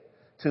say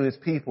to his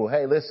people,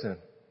 hey, listen,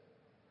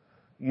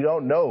 you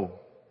don't know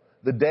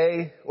the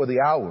day or the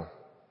hour.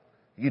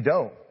 You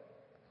don't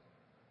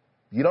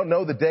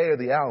know the day or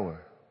the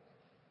hour.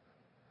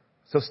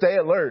 So stay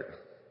alert.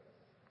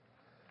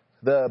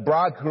 The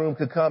bridegroom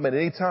could come at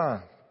any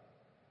time.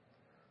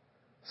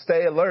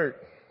 Stay alert.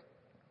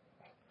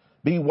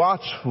 Be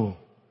watchful.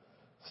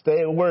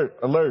 Stay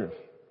alert.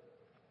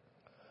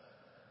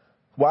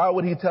 Why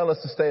would he tell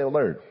us to stay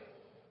alert?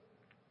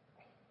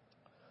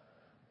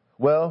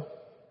 Well,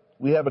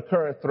 we have a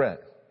current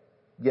threat.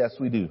 Yes,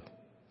 we do.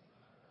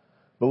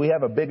 But we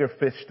have a bigger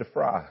fish to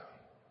fry.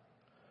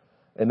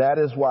 And that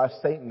is why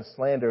Satan's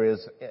slander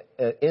is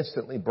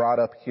instantly brought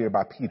up here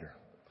by Peter.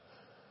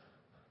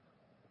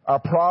 Our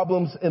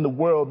problems in the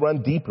world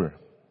run deeper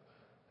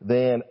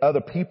than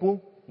other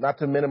people, not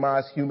to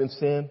minimize human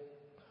sin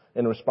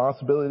and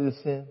responsibility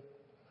to sin.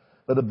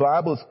 But the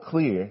Bible is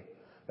clear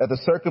that the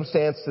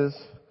circumstances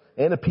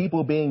and the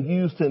people being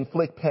used to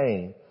inflict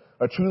pain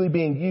are truly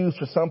being used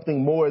for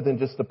something more than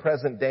just the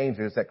present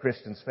dangers that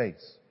Christians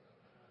face.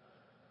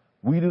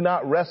 We do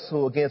not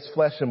wrestle against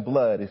flesh and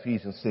blood,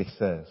 Ephesians 6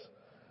 says,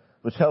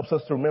 which helps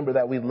us to remember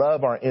that we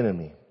love our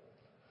enemy.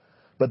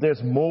 But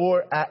there's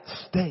more at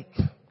stake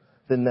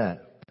than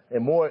that,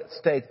 and more at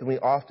stake than we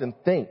often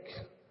think.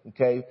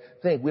 Okay?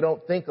 We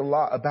don't think a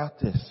lot about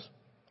this.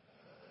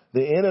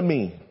 The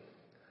enemy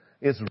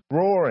is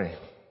roaring,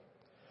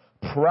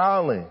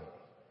 prowling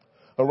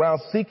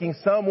around seeking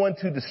someone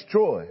to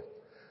destroy.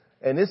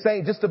 And this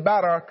ain't just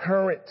about our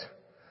current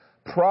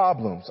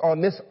problems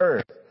on this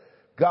earth.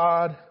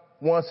 God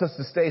wants us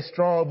to stay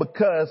strong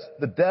because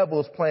the devil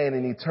is playing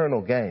an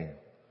eternal game.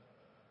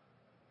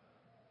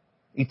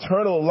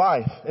 Eternal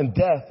life and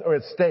death are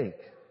at stake.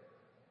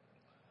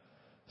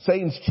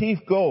 Satan's chief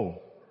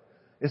goal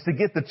is to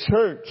get the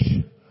church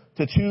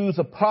to choose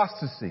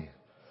apostasy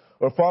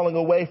or falling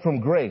away from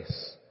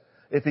grace,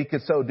 if he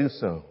could so do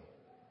so.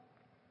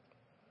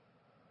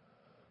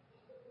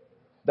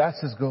 That's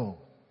his goal.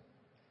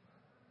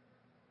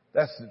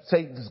 That's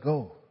Satan's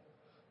goal.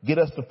 Get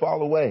us to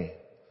fall away.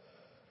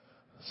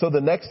 So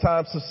the next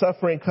time some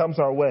suffering comes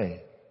our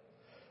way,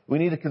 we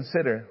need to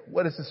consider,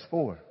 what is this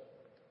for?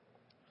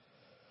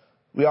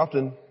 We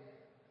often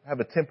have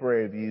a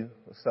temporary view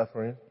of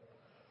suffering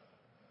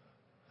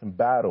and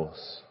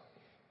battles.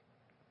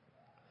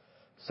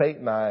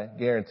 Satan, I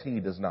guarantee,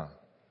 does not.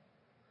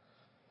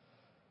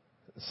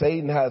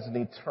 Satan has an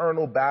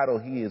eternal battle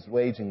he is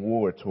waging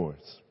war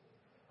towards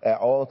at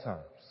all times.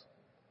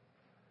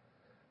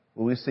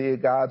 Will we see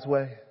it God's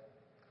way?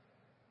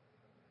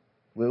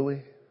 Will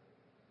we?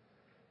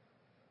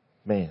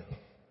 Man,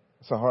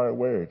 it's a hard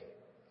word.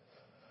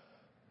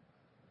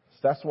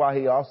 That's why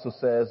he also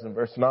says in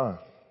verse 9,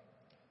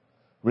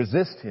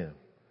 resist him,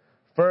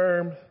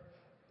 firm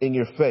in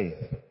your faith.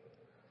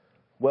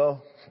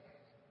 Well,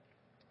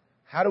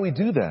 how do we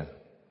do that?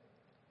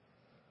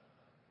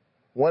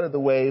 One of the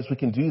ways we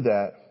can do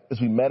that is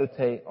we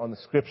meditate on the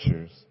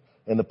scriptures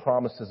and the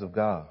promises of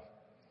God.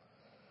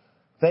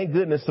 Thank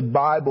goodness the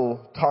Bible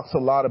talks a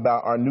lot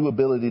about our new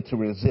ability to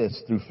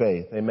resist through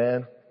faith.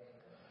 Amen.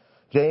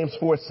 James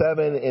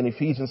 4:7 and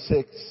Ephesians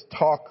 6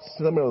 talk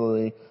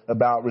similarly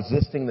about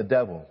resisting the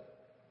devil.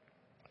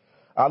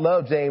 I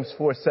love James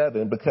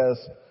 4:7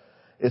 because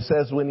it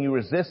says when you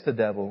resist the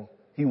devil,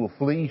 he will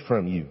flee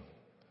from you.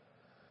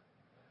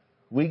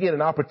 We get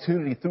an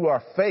opportunity through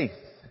our faith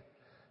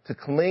to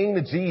cling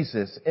to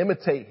Jesus,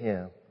 imitate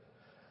him,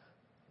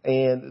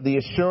 and the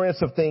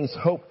assurance of things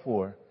hoped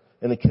for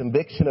and the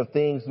conviction of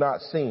things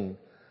not seen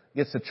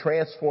gets to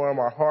transform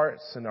our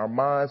hearts and our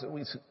minds.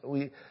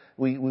 We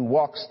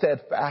walk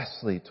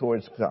steadfastly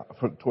towards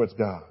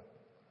God.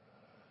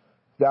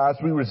 Guys,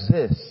 we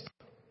resist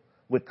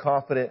with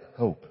confident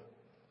hope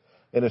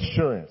and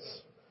assurance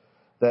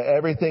that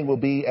everything will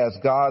be as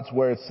God's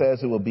word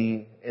says it will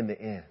be in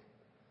the end.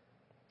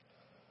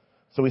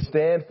 So we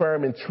stand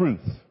firm in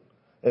truth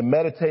and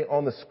meditate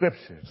on the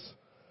scriptures,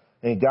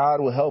 and God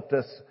will help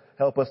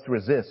us to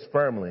resist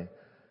firmly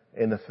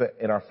in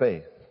our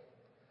faith.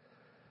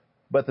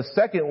 But the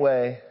second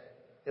way,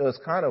 it was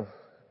kind of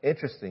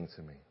interesting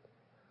to me.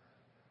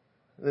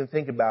 I didn't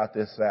think about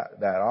this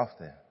that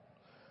often.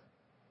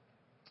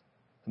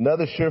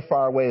 Another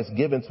surefire way is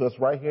given to us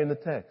right here in the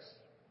text.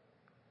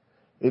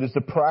 It is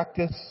the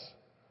practice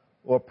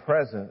or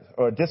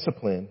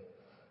discipline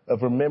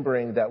of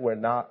remembering that we're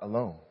not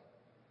alone.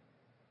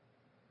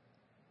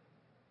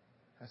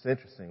 That's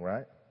interesting,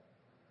 right?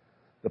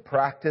 The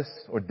practice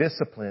or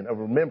discipline of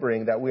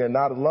remembering that we are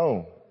not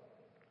alone.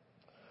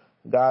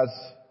 Guys,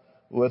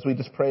 as we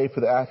just prayed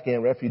for the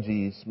Afghan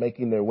refugees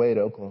making their way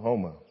to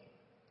Oklahoma,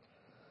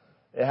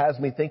 it has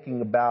me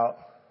thinking about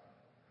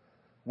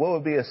what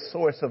would be a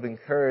source of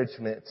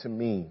encouragement to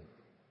me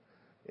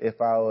if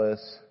I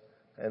was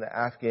an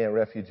Afghan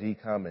refugee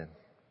coming.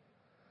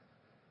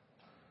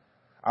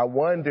 I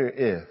wonder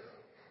if,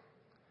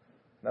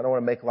 and I don't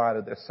want to make light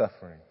of their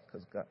suffering,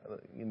 because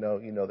you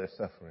know they're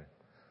suffering.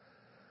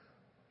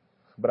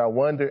 But I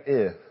wonder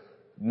if,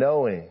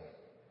 knowing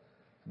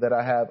that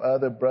I have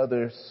other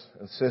brothers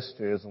and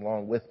sisters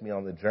along with me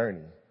on the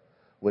journey,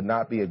 would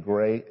not be a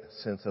great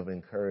sense of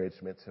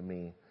encouragement to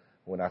me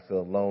when I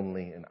feel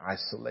lonely and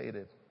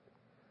isolated.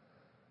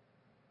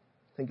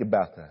 Think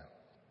about that.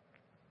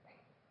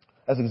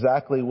 That's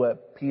exactly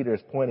what Peter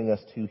is pointing us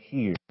to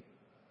here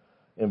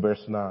in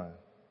verse 9.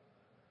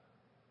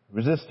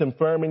 Resist him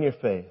firm in your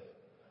faith,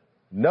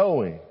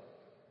 knowing,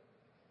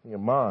 in your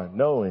mind,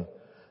 knowing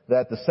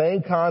that the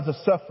same kinds of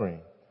suffering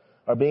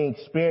are being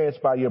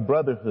experienced by your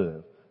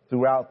brotherhood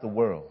throughout the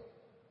world.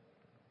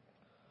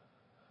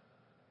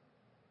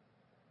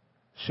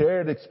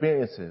 Shared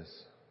experiences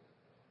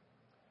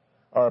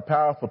are a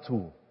powerful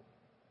tool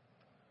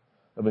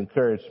of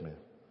encouragement.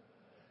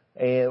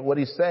 And what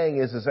he's saying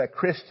is that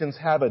Christians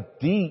have a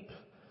deep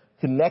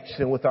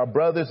connection with our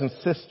brothers and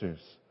sisters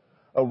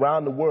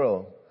around the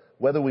world,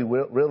 whether we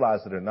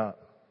realize it or not.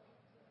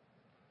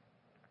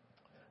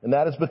 And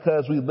that is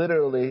because we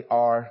literally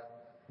are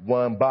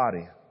one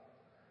body.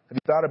 Have you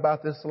thought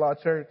about this a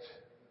lot, church?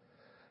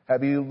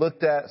 Have you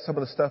looked at some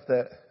of the stuff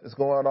that is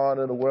going on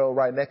in the world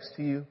right next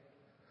to you?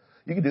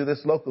 You can do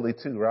this locally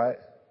too, right?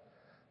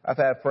 I've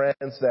had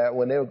friends that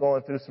when they were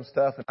going through some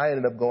stuff and I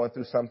ended up going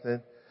through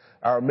something,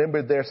 I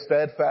remembered their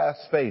steadfast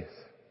faith.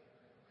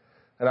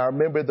 And I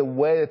remembered the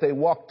way that they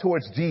walked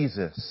towards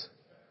Jesus,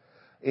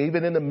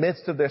 even in the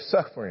midst of their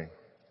suffering.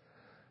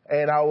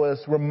 And I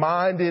was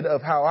reminded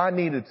of how I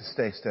needed to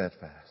stay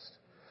steadfast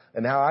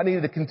and how I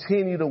needed to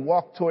continue to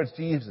walk towards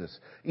Jesus,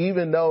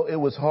 even though it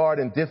was hard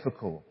and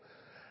difficult.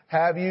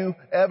 Have you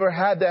ever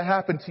had that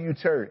happen to you,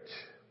 church?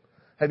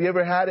 Have you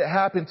ever had it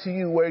happen to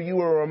you where you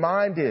were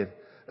reminded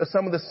of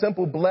some of the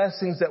simple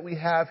blessings that we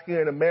have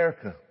here in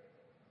America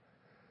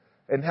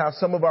and how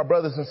some of our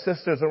brothers and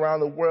sisters around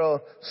the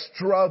world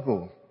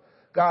struggle?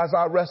 Guys,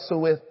 I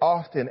wrestle with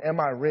often, am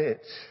I rich?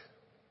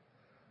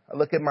 I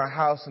look at my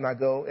house and I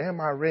go,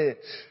 am I rich?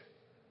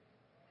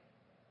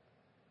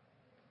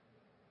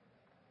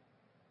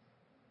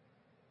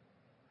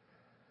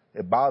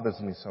 It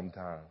bothers me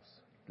sometimes,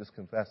 just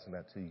confessing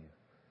that to you.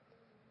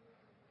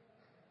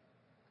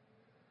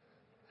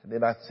 And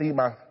then I see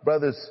my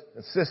brothers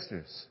and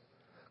sisters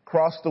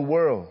across the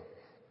world.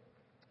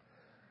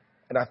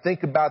 And I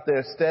think about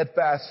their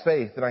steadfast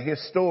faith, and I hear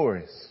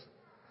stories.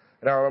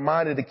 And I'm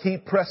reminded to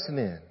keep pressing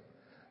in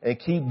and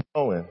keep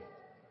going.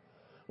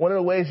 One of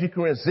the ways you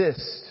can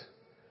resist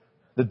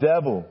the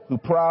devil who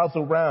prowls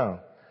around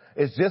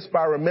is just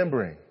by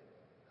remembering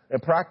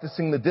and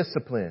practicing the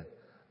discipline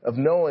of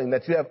knowing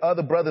that you have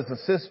other brothers and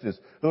sisters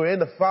who are in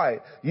the fight.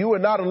 You are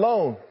not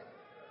alone,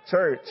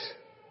 church.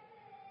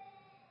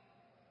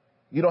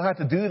 You don't have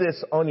to do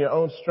this on your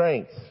own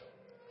strength.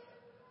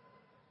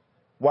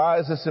 Why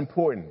is this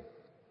important?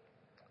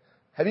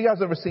 Have you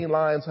guys ever seen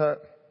Lions Hunt?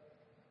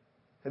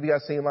 Have you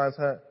guys seen Lions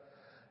Hunt?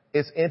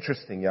 It's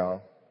interesting,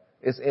 y'all.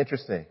 It's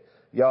interesting.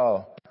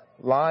 Y'all,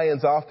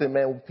 lions often,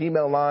 man,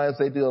 female lions,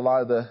 they do a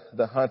lot of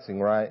the hunting,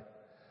 right?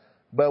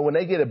 But when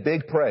they get a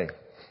big prey,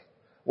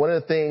 one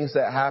of the things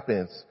that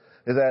happens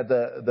is that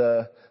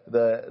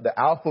the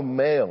alpha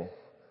male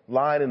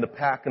lion in the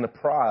pack and the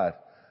pride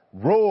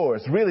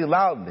roars really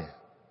loudly.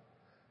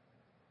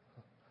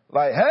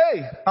 Like,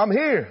 hey, I'm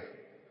here.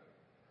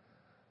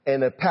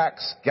 And the pack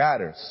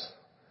scatters.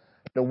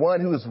 The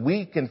one who is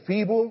weak and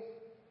feeble,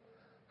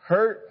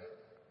 hurt,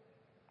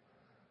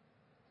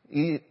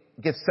 he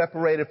gets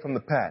separated from the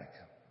pack.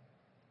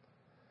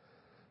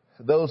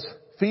 Those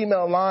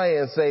female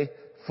lions, they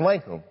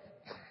flank them.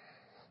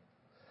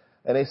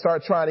 And they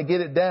start trying to get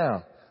it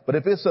down. But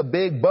if it's a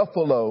big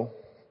buffalo,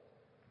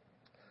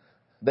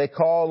 they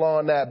call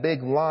on that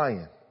big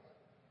lion.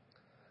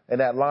 And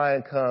that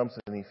lion comes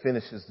and he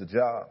finishes the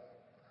job.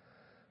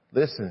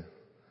 Listen,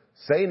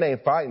 Satan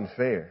ain't fighting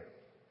fair.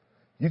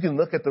 You can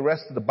look at the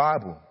rest of the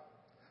Bible.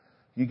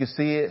 You can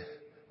see it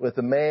with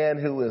the man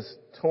who was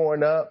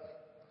torn up,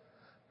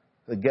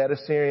 the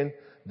Gerasene,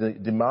 the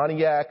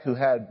demoniac who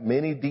had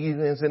many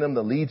demons in him,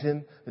 the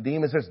legion, the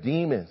demons. There's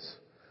demons.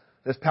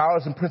 There's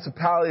powers and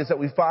principalities that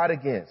we fight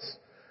against.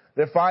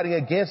 They're fighting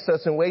against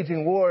us and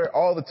waging war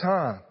all the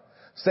time.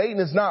 Satan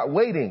is not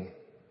waiting.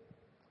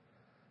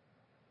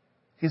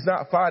 He's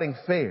not fighting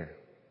fair.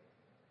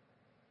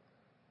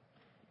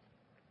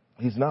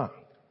 He's not.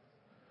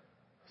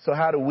 So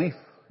how do we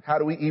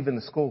even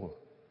the score?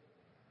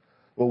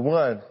 Well,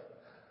 one,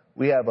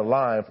 we have a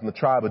lion from the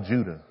tribe of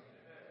Judah.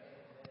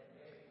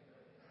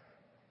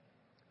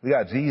 We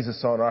got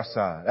Jesus on our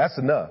side. That's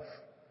enough.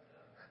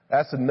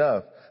 That's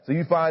enough. So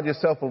you find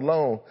yourself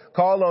alone,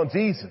 call on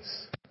Jesus.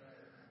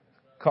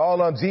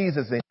 Call on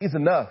Jesus, and he's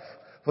enough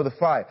for the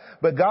fight.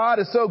 But God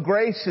is so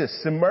gracious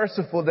and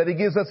merciful that he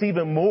gives us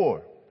even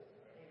more.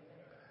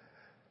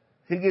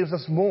 He gives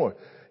us more.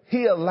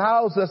 He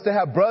allows us to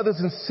have brothers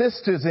and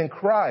sisters in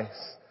Christ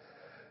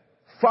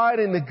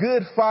fighting the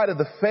good fight of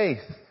the faith.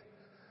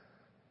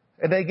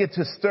 And they get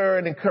to stir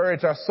and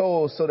encourage our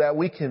souls so that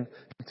we can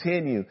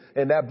continue.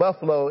 And that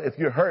buffalo, if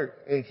you're hurt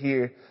in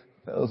here,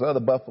 those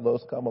other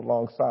buffaloes come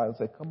alongside and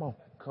say, come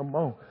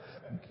on,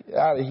 get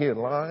out of here,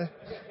 lion.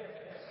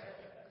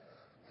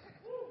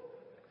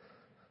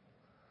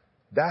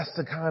 That's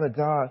the kind of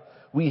God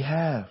we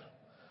have.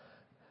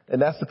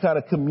 And that's the kind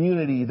of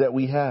community that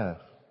we have,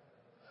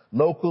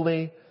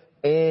 locally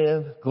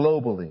and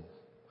globally,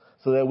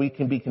 so that we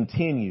can be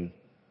continued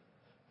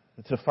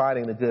to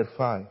fighting the good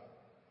fight.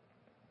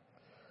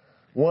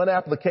 One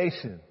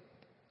application.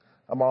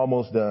 I'm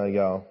almost done,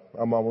 y'all.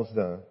 I'm almost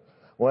done.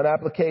 One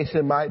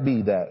application might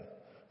be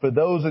that for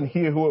those in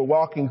here who are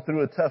walking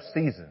through a tough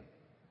season,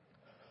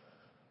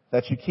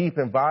 that you keep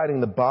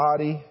inviting the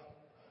body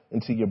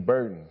into your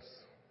burdens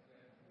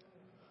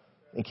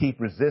and keep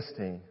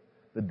resisting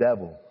the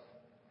devil.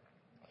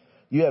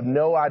 You have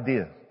no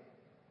idea.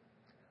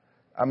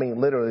 I mean,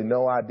 literally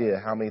no idea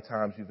how many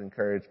times you've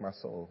encouraged my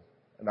soul.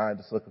 And I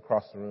just look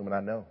across the room and I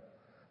know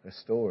there's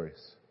stories.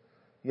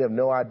 You have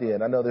no idea.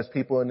 And I know there's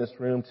people in this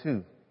room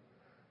too.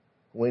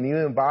 When you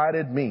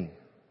invited me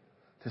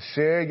to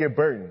share your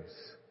burdens,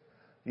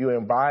 you were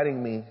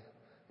inviting me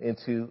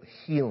into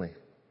healing.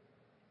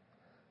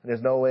 And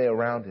there's no way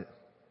around it.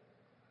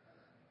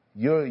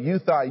 You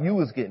thought you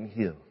was getting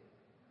healed.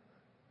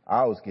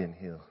 I was getting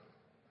healed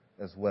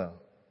as well.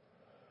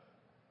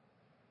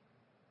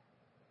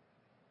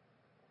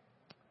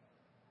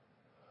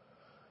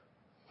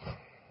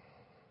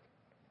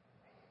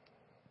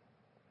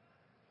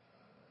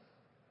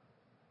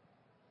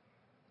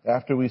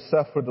 After we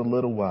suffered a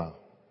little while,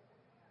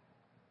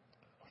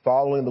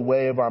 following the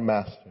way of our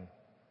Master,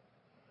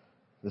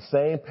 the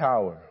same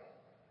power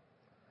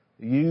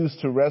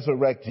used to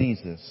resurrect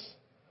Jesus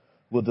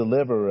will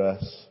deliver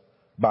us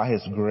by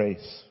his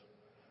grace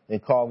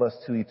and call us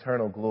to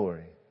eternal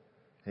glory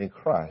in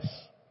Christ.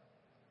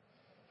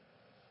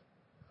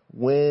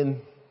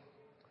 When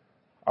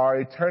our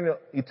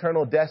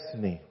eternal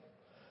destiny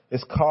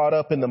is caught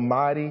up in the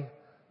mighty,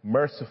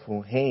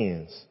 merciful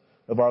hands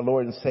of our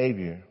Lord and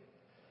Savior,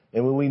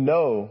 and when we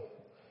know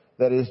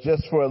that it's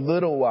just for a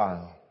little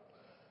while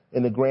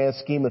in the grand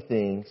scheme of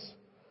things,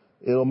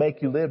 it'll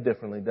make you live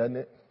differently, doesn't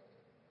it?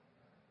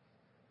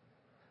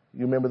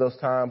 You remember those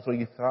times where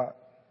you thought,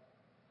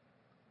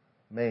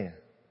 man,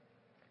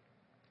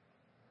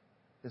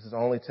 this is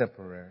only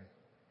temporary.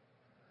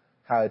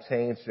 how it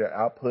changed your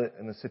output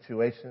in the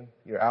situation,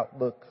 your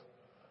outlook.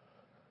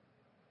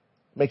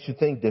 It makes you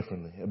think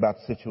differently about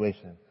the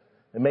situation.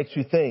 It makes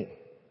you think,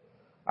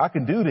 I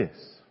can do this.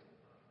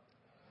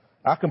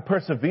 I can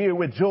persevere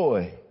with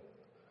joy.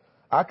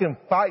 I can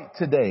fight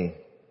today.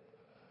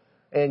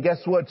 And guess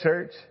what,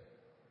 church?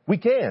 We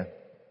can.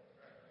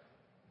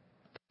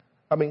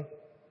 I mean,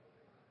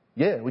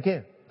 yeah, we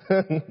can.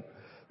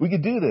 We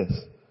can do this.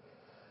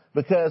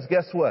 Because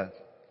guess what?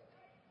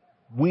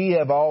 We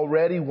have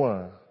already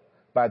won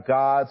by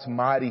God's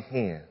mighty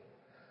hand.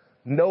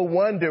 No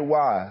wonder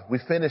why we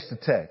finished the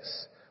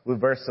text with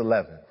verse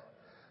 11.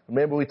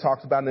 Remember we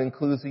talked about an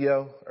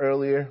inclusio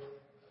earlier?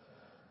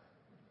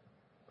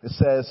 It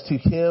says, to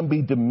him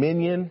be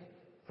dominion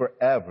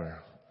forever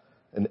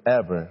and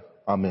ever.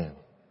 Amen.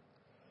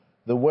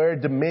 The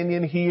word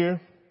dominion here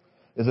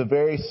is a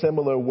very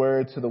similar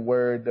word to the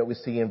word that we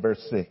see in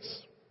verse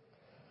 6.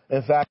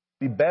 In fact,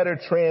 it would be better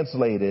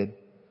translated,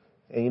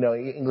 and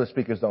English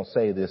speakers don't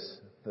say this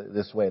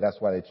way, that's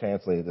why they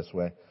translate it this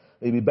way.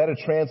 It would be better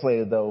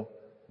translated though,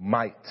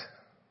 might.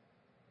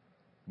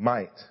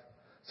 Might.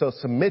 So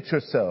submit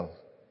yourself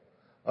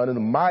under the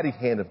mighty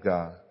hand of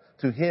God.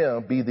 To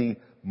him be the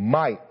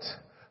might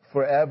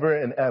forever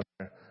and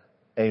ever.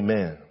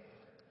 Amen.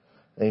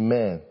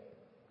 Amen.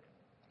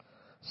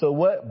 So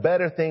what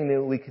better thing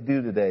that we could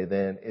do today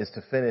then is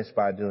to finish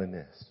by doing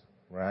this,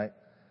 right?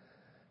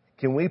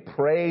 Can we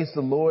praise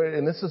the Lord?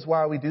 And this is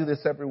why we do this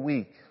every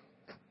week.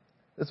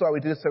 This is why we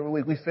do this every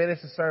week. We finish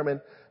the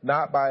sermon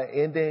not by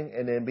ending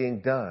and then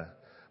being done,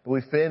 but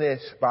we finish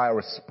by a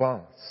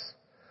response,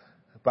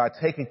 by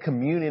taking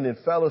communion and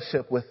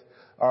fellowship with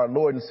our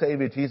Lord and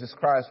Savior Jesus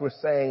Christ. We're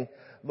saying,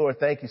 Lord,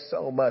 thank you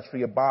so much for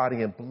your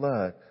body and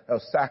blood that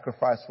was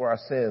sacrificed for our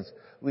sins.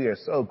 We are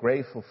so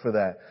grateful for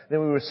that. Then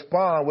we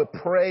respond with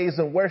praise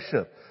and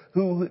worship.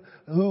 Jesus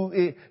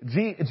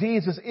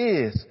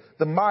is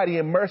the mighty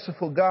and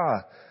merciful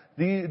God.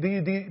 Do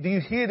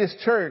you hear this,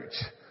 church?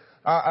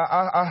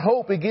 I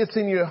hope it gets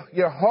in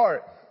your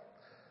heart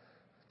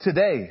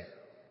today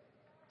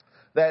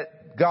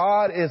that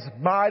God is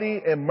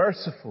mighty and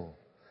merciful.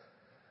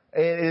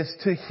 And it is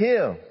to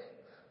him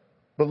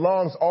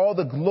belongs all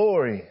the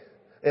glory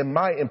and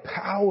might and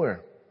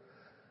power.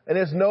 And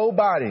there's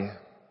nobody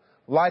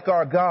like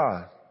our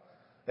God.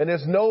 And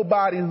there's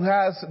nobody who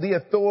has the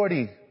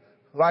authority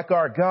like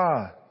our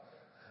God.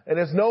 And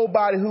there's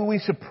nobody who we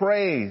should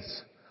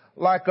praise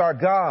like our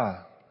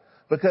God.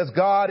 Because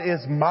God is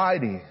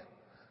mighty.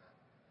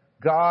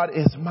 God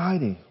is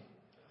mighty.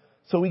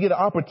 So we get an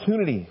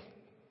opportunity,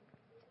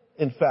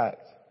 in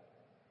fact,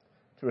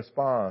 to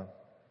respond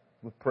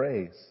with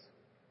praise.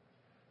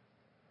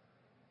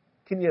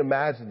 Can you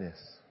imagine this?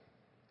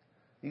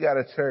 You got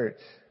a church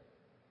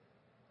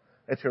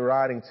that you're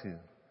riding to,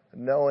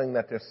 knowing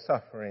that they're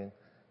suffering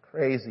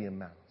crazy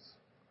amounts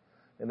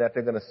and that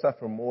they're going to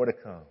suffer more to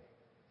come.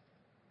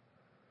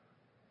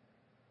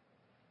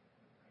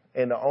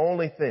 And the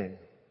only thing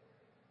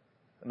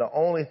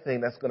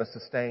that's going to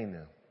sustain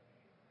them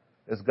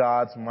is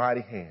God's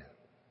mighty hand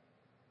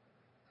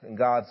and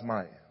God's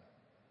might.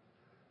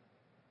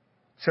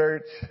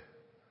 Church,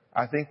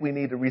 I think we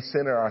need to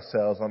recenter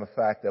ourselves on the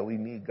fact that we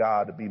need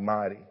God to be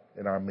mighty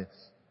in our midst.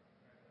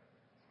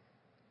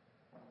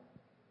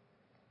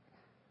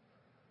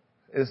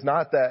 It's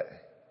not that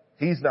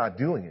he's not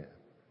doing it.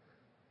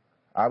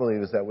 I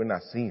believe it's that we're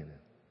not seeing it.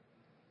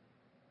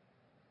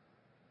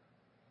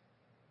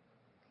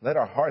 Let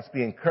our hearts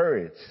be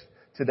encouraged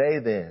today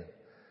then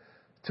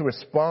to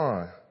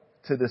respond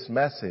to this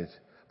message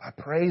by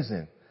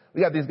praising.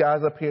 We got these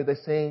guys up here, they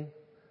sing,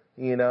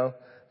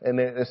 and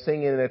they're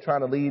singing and they're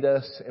trying to lead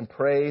us in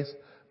praise.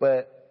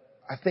 But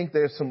I think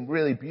there's some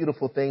really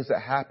beautiful things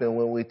that happen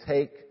when we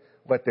take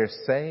what they're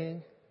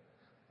saying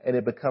and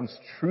it becomes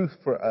truth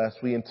for us.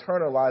 We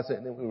internalize it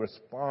and then we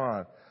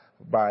respond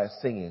by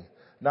singing.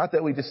 Not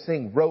that we just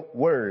sing rote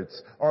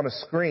words on a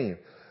screen,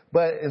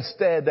 but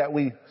instead that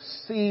we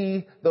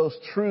see those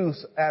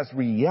truths as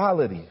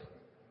reality.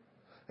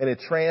 And it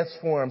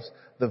transforms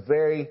the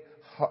very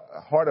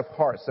heart of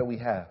hearts that we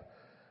have.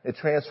 It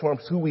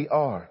transforms who we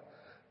are.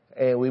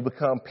 And we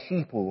become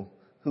people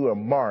who are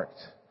marked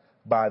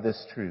by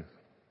this truth.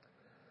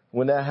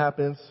 When that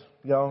happens,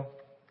 y'all,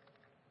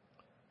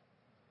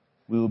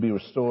 we will be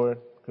restored,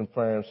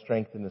 confirmed,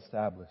 strengthened,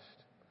 established.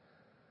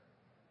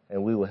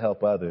 And we will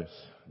help others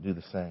do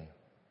the same.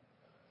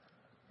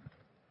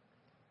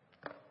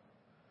 I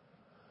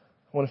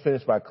want to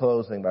finish by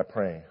closing by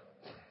praying.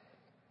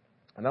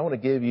 And I want to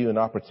give you an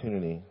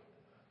opportunity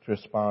to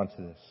respond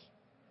to this.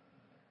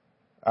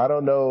 I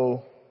don't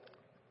know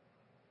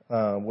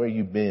where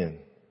you've been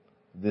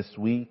this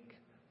week,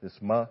 this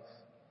month,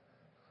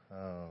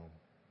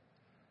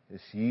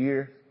 this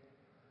year.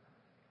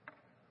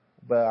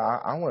 But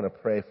I want to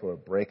pray for a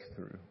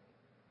breakthrough.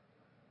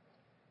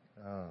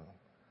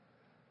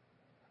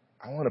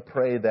 I want to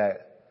pray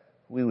that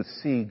we would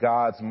see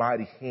God's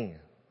mighty hand.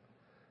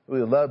 We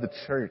would love the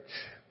church.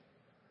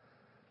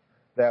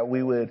 That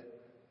we would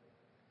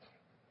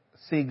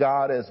see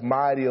God as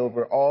mighty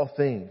over all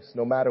things,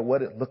 no matter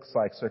what it looks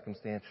like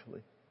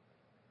circumstantially.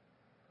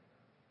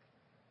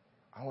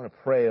 I want to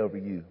pray over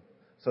you.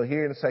 So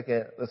here in a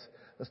second,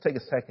 let's take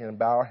a second and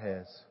bow our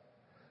heads.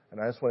 And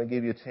I just want to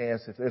give you a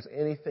chance, if there's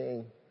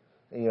anything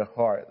in your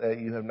heart that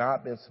you have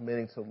not been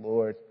submitting to the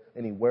Lord,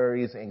 any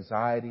worries,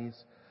 anxieties,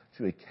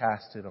 you would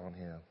cast it on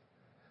Him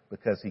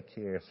because He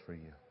cares for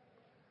you.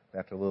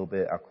 After a little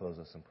bit, I'll close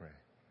us in prayer.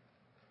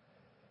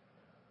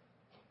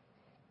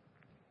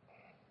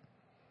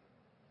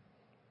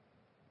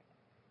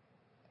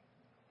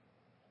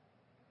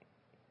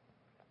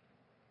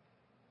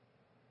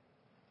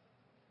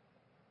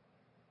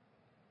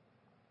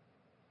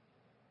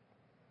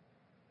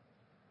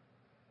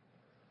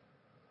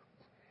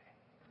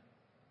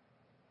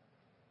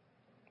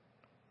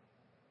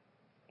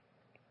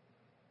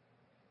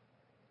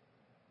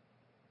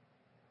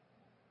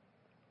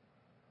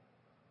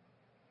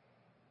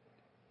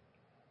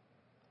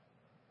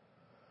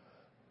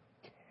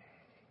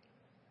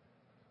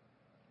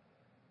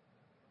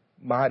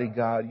 Mighty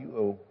God, you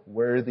are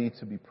worthy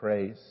to be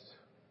praised.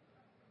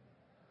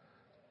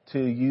 To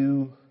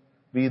you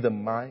be the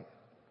might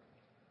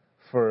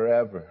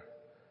forever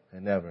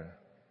and ever.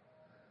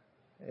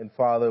 And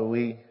Father,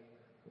 we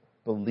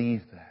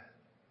believe that.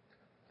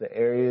 The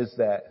areas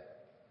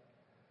that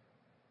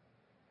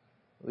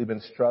we've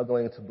been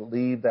struggling to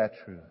believe that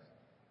truth,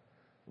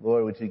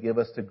 Lord, would you give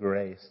us the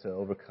grace to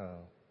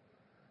overcome?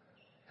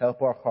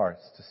 Help our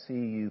hearts to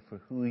see you for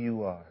who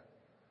you are.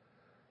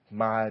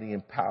 Mighty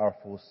and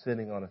powerful,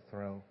 sitting on a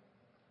throne.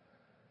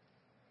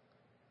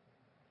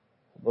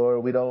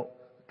 Lord, we don't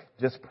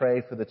just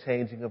pray for the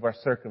changing of our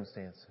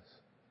circumstances.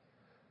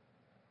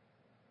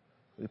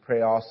 We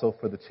pray also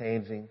for the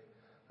changing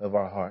of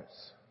our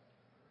hearts.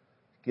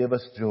 Give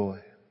us joy,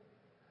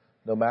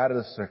 no matter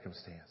the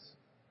circumstance.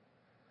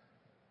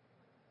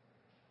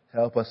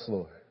 Help us,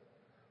 Lord,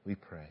 we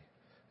pray.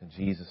 In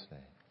Jesus'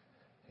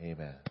 name,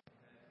 amen.